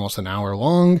about almost an hour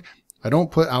long. I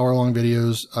don't put hour-long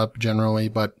videos up generally,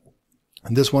 but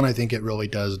this one, I think it really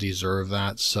does deserve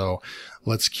that. So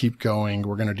let's keep going.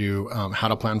 We're going to do how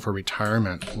to plan for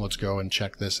retirement. Let's go and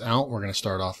check this out. We're going to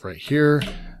start off right here,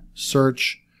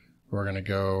 search. We're going to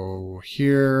go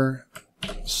here,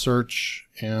 search,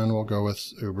 and we'll go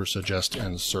with Ubersuggest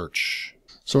and search.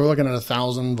 So we're looking at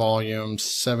 1,000 volumes,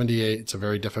 78. It's a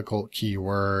very difficult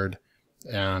keyword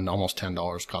and almost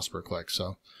 $10 cost per click.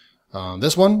 So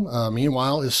this one,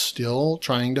 meanwhile, is still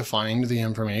trying to find the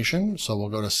information. So we'll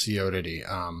go to Seodity.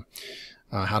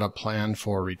 How to plan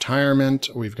for retirement.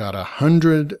 We've got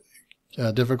 100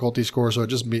 difficulty score. So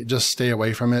just stay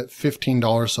away from it.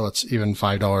 $15. So it's even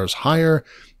 $5 higher.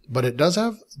 But it does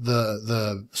have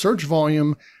the search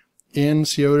volume in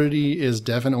Seodity is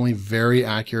definitely very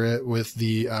accurate with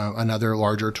the another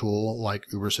larger tool like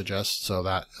Ubersuggest. So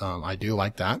that I do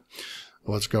like that.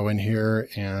 Let's go in here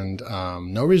and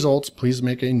no results. Please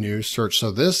make a new search.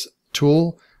 So this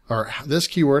tool or this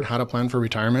keyword, how to plan for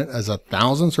retirement, has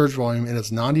 1,000 search volume and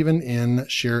it's not even in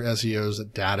SheerSEO's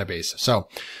database. So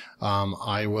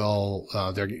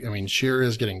Sheer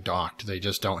is getting docked. They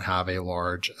just don't have a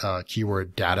large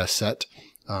keyword data set.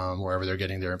 Wherever they're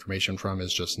getting their information from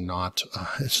is just not,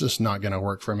 it's just not going to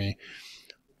work for me.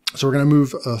 So we're going to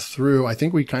move through. I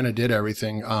think we kind of did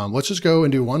everything. Let's just go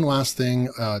and do one last thing.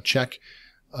 Check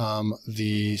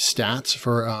the stats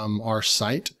for our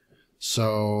site.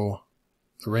 So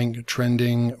rank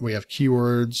trending, we have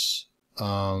keywords.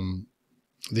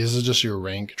 This is just your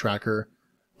rank tracker.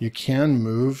 You can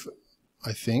move,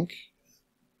 I think,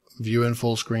 view in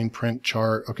full screen, print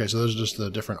chart. Okay, so those are just the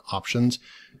different options.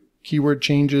 Keyword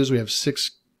changes, we have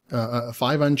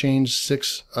 5 unchanged,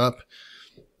 6 up.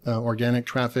 Organic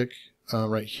traffic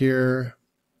right here.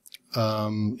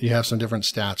 You have some different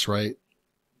stats, right?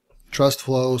 Trust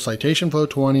flow, citation flow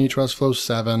 20, trust flow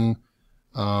 7,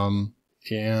 and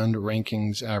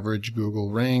rankings average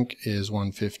Google rank is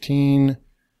 115.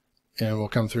 And we'll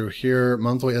come through here.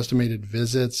 Monthly estimated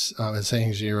visits is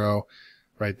saying 0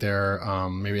 right there.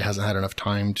 Maybe it hasn't had enough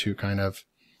time to kind of,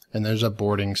 and there's a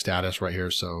boarding status right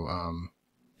here. So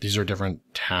these are different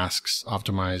tasks,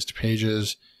 optimized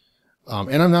pages.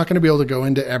 And I'm not going to be able to go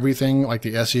into everything like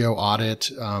the SEO audit.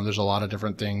 There's a lot of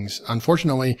different things.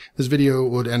 Unfortunately, this video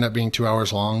would end up being 2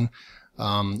 hours long.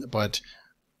 But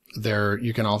there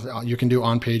you can do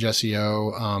on-page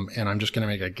SEO. And I'm just going to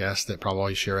make a guess that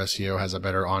probably SheerSEO has a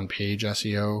better on-page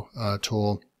SEO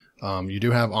tool. You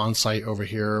do have on-site over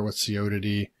here with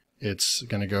Seodity. It's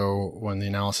going to go when the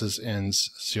analysis ends.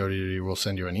 Seodity will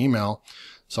send you an email.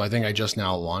 So I think I just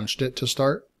now launched it to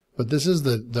start. But this is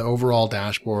the overall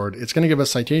dashboard. It's going to give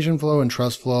us citation flow and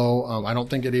trust flow. I don't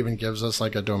think it even gives us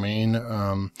like a domain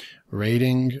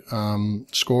rating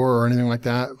score or anything like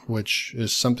that, which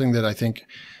is something that I think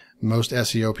most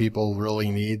SEO people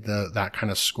really need, that kind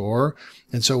of score.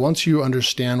 And so once you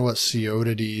understand what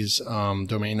Seodity's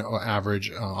domain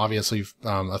average, obviously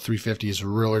a 350 is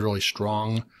really, really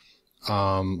strong.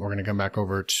 We're going to come back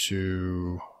over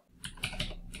to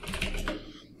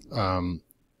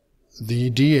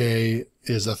the DA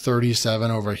is a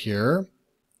 37 over here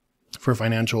for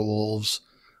Financial Wolves.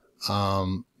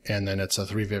 And then it's a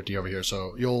 350 over here.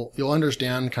 So you'll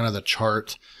understand kind of the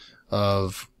chart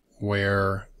of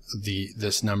where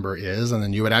this number is. And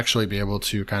then you would actually be able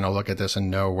to kind of look at this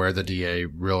and know where the DA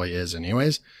really is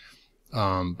anyways.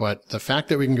 But the fact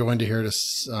that we can go into here to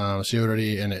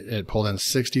Seodity and it pulled in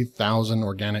 60,000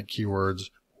 organic keywords,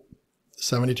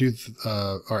 72,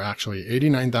 or actually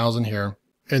 89,000 here.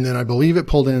 And then I believe it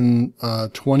pulled in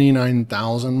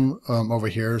 29,000 over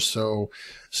here. So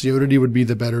Seodity would be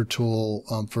the better tool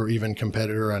for even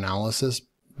competitor analysis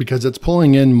because it's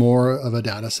pulling in more of a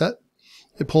data set.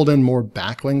 It pulled in more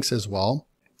backlinks as well.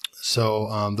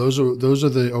 So those are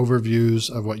the overviews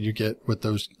of what you get with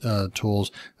those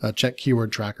tools. Check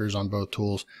keyword trackers on both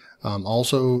tools.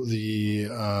 Also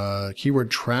the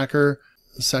keyword tracker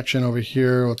section over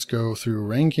here. Let's go through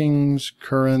rankings,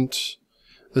 current.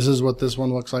 This is what this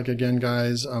one looks like again,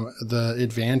 guys. The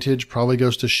advantage probably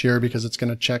goes to Sheer because it's going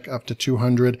to check up to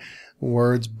 200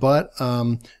 words, but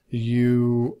I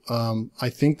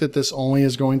think that this only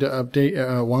is going to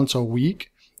update once a week.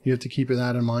 You have to keep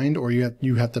that in mind, or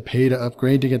you have to pay to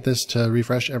upgrade to get this to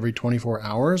refresh every 24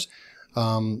 hours.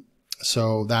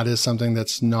 So that is something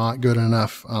that's not good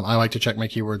enough. I like to check my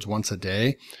keywords once a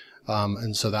day.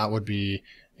 And so that would be,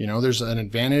 there's an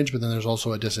advantage, but then there's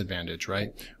also a disadvantage, right?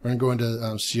 We're going to go into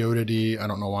Seodity. I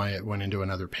don't know why it went into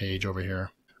another page over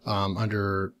here.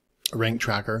 Under rank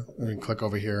tracker, we can click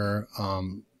over here,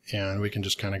 and we can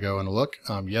just kind of go and look.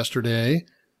 Yesterday,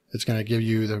 it's going to give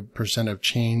you the percent of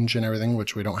change and everything,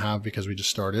 which we don't have because we just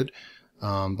started.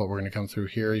 But we're going to come through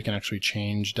here. You can actually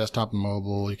change desktop and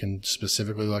mobile. You can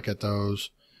specifically look at those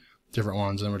different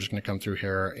ones. And we're just going to come through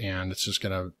here, and it's just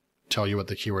going to tell you what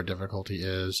the keyword difficulty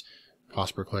is.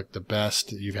 Cost per click, the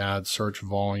best you've had, search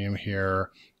volume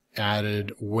here,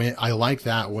 added. When I like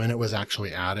that, when it was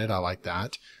actually added, I like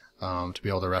that. To be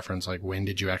able to reference, like, when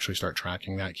did you actually start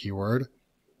tracking that keyword?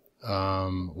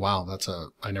 Wow,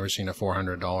 I never seen a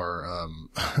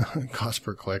 $400 cost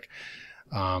per click.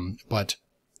 But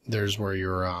there's where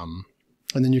you're, and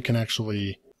then you can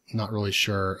actually, not really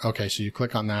sure. Okay, so you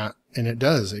click on that and it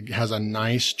has a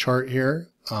nice chart here.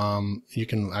 You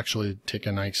can actually take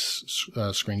a nice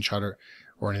screenshot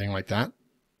or anything like that.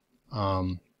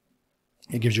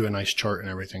 It gives you a nice chart and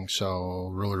everything. So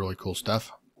really, really cool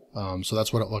stuff. So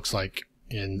that's what it looks like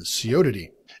in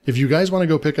Seodity. If you guys want to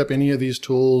go pick up any of these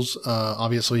tools,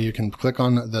 obviously you can click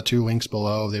on the 2 links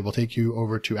below. They will take you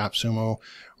over to AppSumo,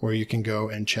 where you can go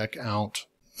and check out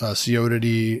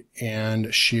Seodity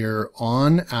and Sheer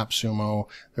on AppSumo.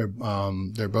 They're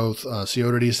both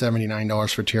Seodity is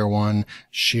 $79 for tier 1.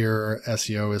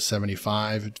 SheerSEO is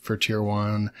 $75 for tier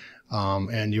 1.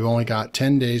 And you only got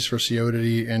 10 days for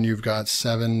Seodity, and you've got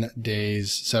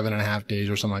 7.5 days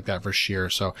or something like that for Sheer.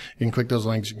 So you can click those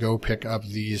links, go pick up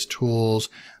these tools.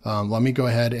 Let me go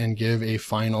ahead and give a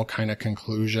final kind of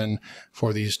conclusion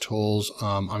for these tools.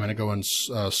 I'm going to go and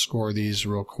score these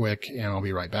real quick, and I'll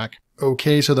be right back.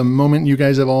 Okay, so the moment you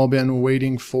guys have all been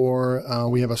waiting for,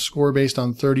 we have a score based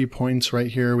on 30 points right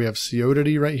here. We have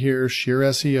Seodity right here,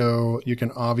 SheerSEO. You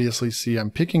can obviously see I'm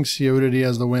picking Seodity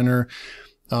as the winner.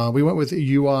 We went with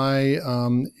UI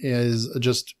as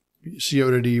just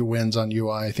Seodity wins on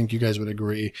UI. I think you guys would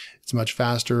agree. It's much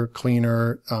faster,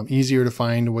 cleaner, easier to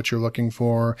find what you're looking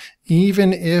for.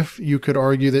 Even if you could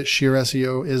argue that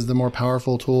SheerSEO is the more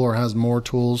powerful tool or has more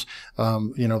tools,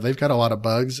 they've got a lot of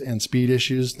bugs and speed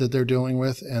issues that they're dealing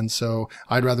with. And so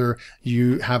I'd rather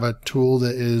you have a tool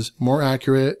that is more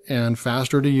accurate and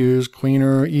faster to use,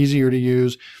 cleaner, easier to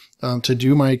use, to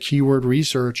do my keyword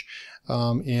research.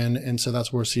 And so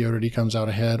that's where Seodity comes out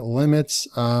ahead. Limits,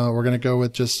 we're going to go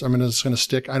with I'm just going to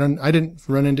stick. I didn't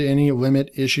run into any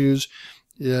limit issues.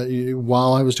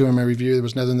 While I was doing my review, there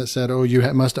was nothing that said, oh, you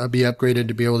must be upgraded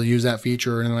to be able to use that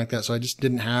feature or anything like that. So I just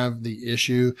didn't have the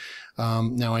issue.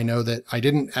 Now I know that I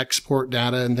didn't export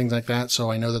data and things like that.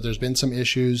 So I know that there's been some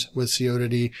issues with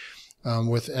Seodity.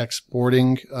 With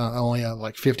exporting only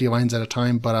like 50 lines at a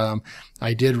time. But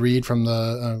I did read from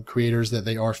the creators that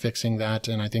they are fixing that.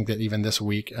 And I think that even this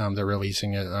week they're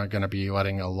releasing it, going to be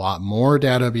letting a lot more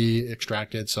data be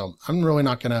extracted. So I'm really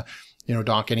not going to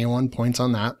dock anyone points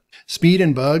on that. Speed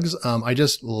and bugs. I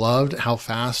just loved how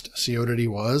fast Seodity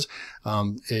was.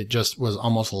 It just was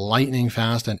almost lightning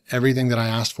fast and everything that I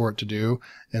asked for it to do.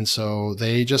 And so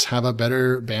they just have a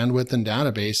better bandwidth and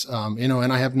database.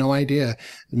 And I have no idea.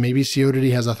 Maybe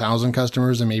Seodity has 1,000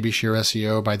 customers and maybe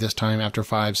SheerSEO by this time after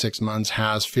 5-6 months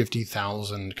has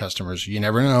 50,000 customers. You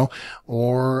never know.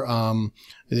 Or,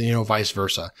 vice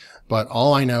versa. But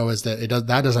all I know is that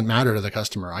that doesn't matter to the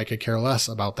customer. I could care less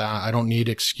about that. I don't need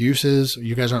excuses.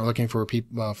 You guys aren't looking for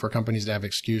for companies to have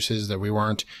excuses that we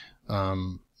weren't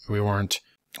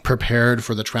prepared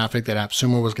for the traffic that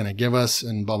AppSumo was going to give us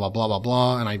and blah, blah, blah, blah,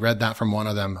 blah. And I read that from one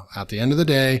of them. At the end of the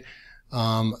day,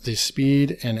 the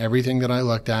speed and everything that I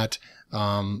looked at,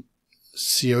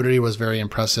 Seodity was very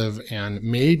impressive and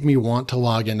made me want to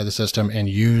log into the system and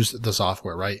use the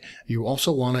software, right? You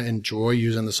also want to enjoy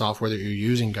using the software that you're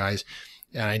using, guys.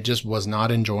 And I just was not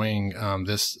enjoying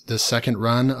this second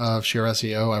run of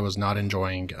SheerSEO. I was not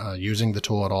enjoying using the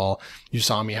tool at all. You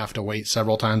saw me have to wait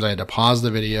several times. I had to pause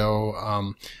the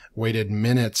video, waited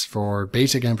minutes for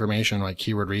basic information like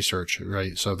keyword research,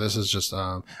 right? So this is just,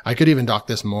 I could even dock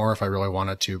this more if I really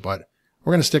wanted to, but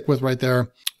we're going to stick with right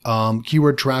there.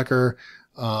 Keyword tracker.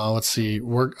 Let's see.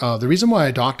 The reason why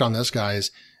I docked on this,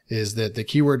 guys, is that the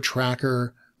keyword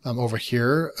tracker over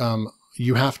here,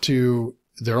 you have to,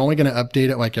 they're only going to update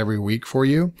it like every week for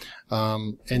you.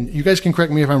 And you guys can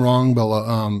correct me if I'm wrong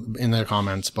below, in the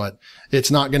comments, but it's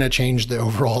not going to change the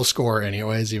overall score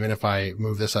anyways, even if I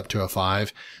move this up to a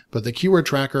 5. But the keyword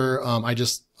tracker,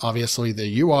 obviously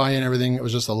the UI and everything, it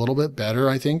was just a little bit better,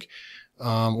 I think,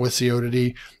 with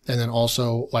Seodity. And then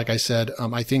also, like I said,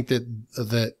 I think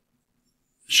that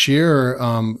Sheer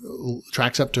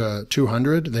tracks up to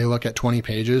 200. They look at 20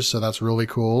 pages, so that's really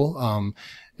cool.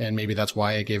 And maybe that's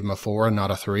why I gave them a 4 and not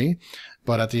a 3.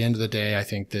 But at the end of the day, I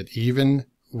think that even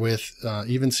with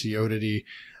even Seodity,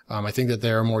 I think that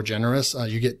they're more generous.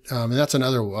 You get, and that's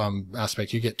another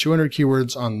aspect. You get 200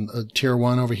 keywords on tier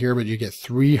 1 over here, but you get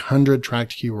 300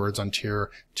 tracked keywords on tier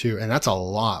 2, and that's a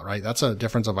lot, right? That's a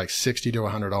difference of like $60 to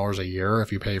 $100 a year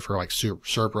if you pay for like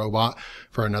SERP robot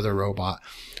for another robot.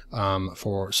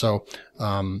 So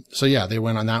yeah, they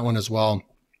went on that one as well.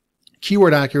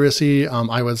 Keyword accuracy,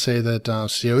 I would say that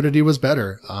Seodity was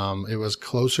better. It was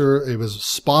closer. It was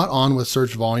spot on with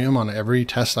search volume on every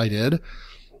test I did.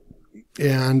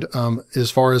 And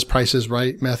as far as Price is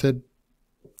Right method,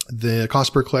 the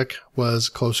cost per click was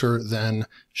closer than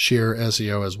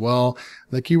SheerSEO as well.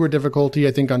 The keyword difficulty,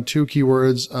 I think on 2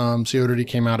 keywords, Seodity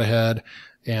came out ahead,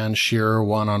 and Sheer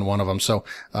won on one of them. So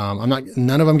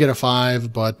none of them get a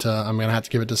 5, but I'm gonna have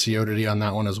to give it to Seodity on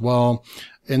that one as well.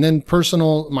 And then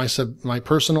my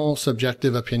personal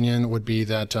subjective opinion would be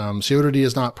that Seodity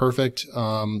is not perfect.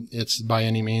 It's by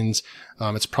any means.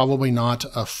 It's probably not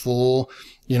a full,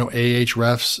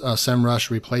 Ahrefs SEMrush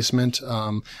replacement.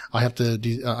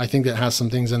 I think that has some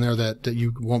things in there that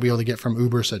you won't be able to get from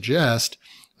Ubersuggest.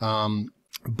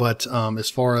 But as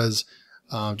far as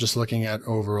just looking at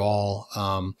overall,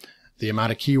 the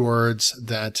amount of keywords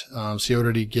that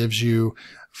Seodity gives you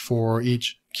for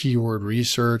each keyword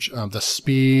research, the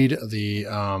speed,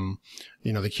 the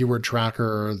keyword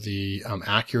tracker, the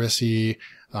accuracy,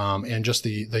 and just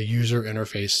the user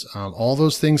interface, all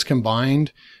those things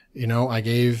combined, I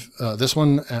gave this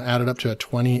one added up to a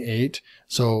 28.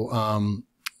 So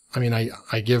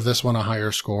I give this one a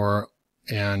higher score,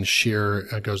 and Sheer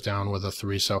goes down with a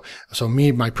 3. So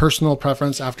my personal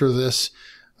preference after this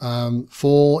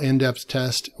full in-depth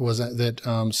test was that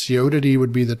Seodity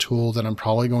would be the tool that I'm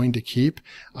probably going to keep.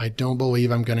 I don't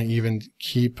believe I'm going to even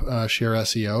keep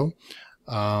SheerSEO.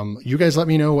 You guys let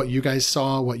me know what you guys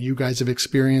saw, what you guys have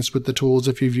experienced with the tools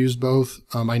if you've used both.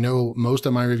 I know most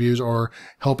of my reviews are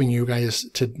helping you guys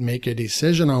to make a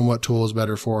decision on what tool is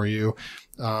better for you.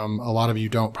 A lot of you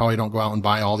probably don't go out and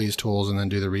buy all these tools and then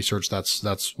do the research.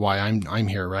 That's why I'm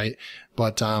here, right?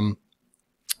 But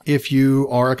if you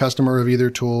are a customer of either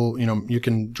tool, you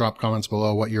can drop comments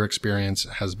below what your experience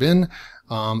has been.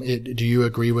 Do you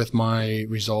agree with my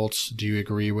results? Do you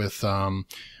agree with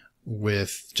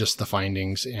just the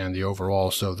findings and the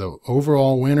overall? So the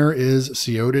overall winner is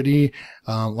Seodity.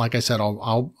 Like I said,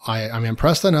 I'm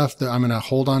impressed enough that I'm going to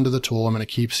hold on to the tool. I'm going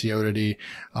to keep Seodity.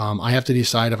 I have to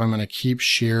decide if I'm going to keep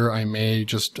Sheer. I may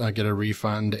just get a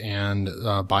refund and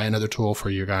buy another tool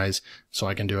for you guys so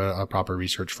I can do a proper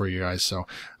research for you guys. So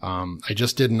I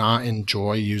just did not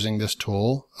enjoy using this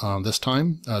tool this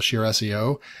time,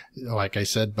 SheerSEO. Like I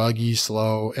said, buggy,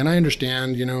 slow, and I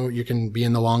understand, you can be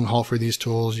in the long haul for these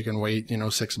tools. You can wait,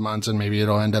 6 months, and maybe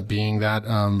it'll end up being that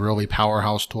really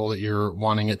powerhouse tool that you're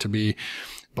wanting it to be.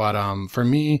 But for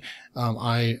me,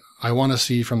 I want to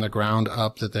see from the ground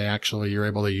up that you're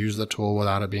able to use the tool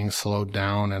without it being slowed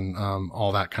down and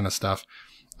all that kind of stuff.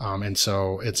 And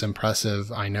so it's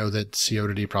impressive. I know that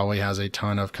Seodity probably has a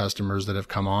ton of customers that have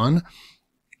come on.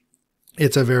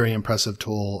 It's a very impressive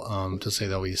tool, to say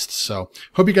the least. So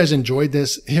hope you guys enjoyed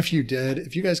this. If you did,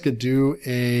 if you guys could do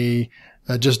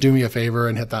just do me a favor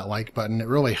and hit that like button. It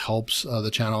really helps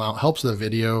the channel out, helps the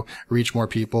video reach more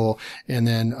people. And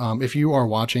then if you are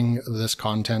watching this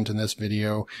content in this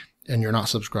video and you're not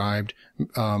subscribed,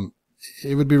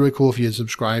 it would be really cool if you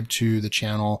subscribe to the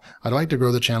channel. I'd like to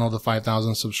grow the channel to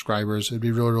 5,000 subscribers. It'd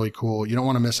be really, really cool. You don't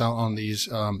want to miss out on these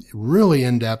really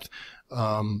in-depth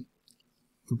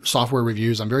software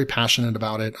reviews. I'm very passionate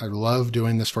about it. I love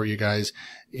doing this for you guys.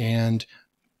 And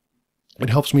It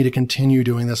helps me to continue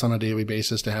doing this on a daily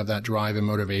basis, to have that drive and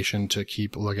motivation to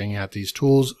keep looking at these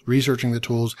tools, researching the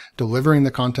tools, delivering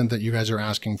the content that you guys are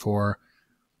asking for,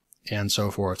 and so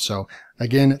forth. So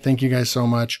again, thank you guys so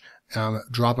much.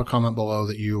 Drop a comment below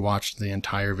that you watched the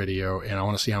entire video, and I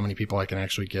want to see how many people I can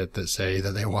actually get that say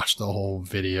that they watched the whole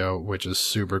video, which is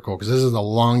super cool because this is the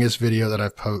longest video that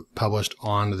I've published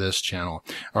on this channel.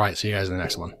 All right, see you guys in the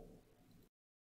next one.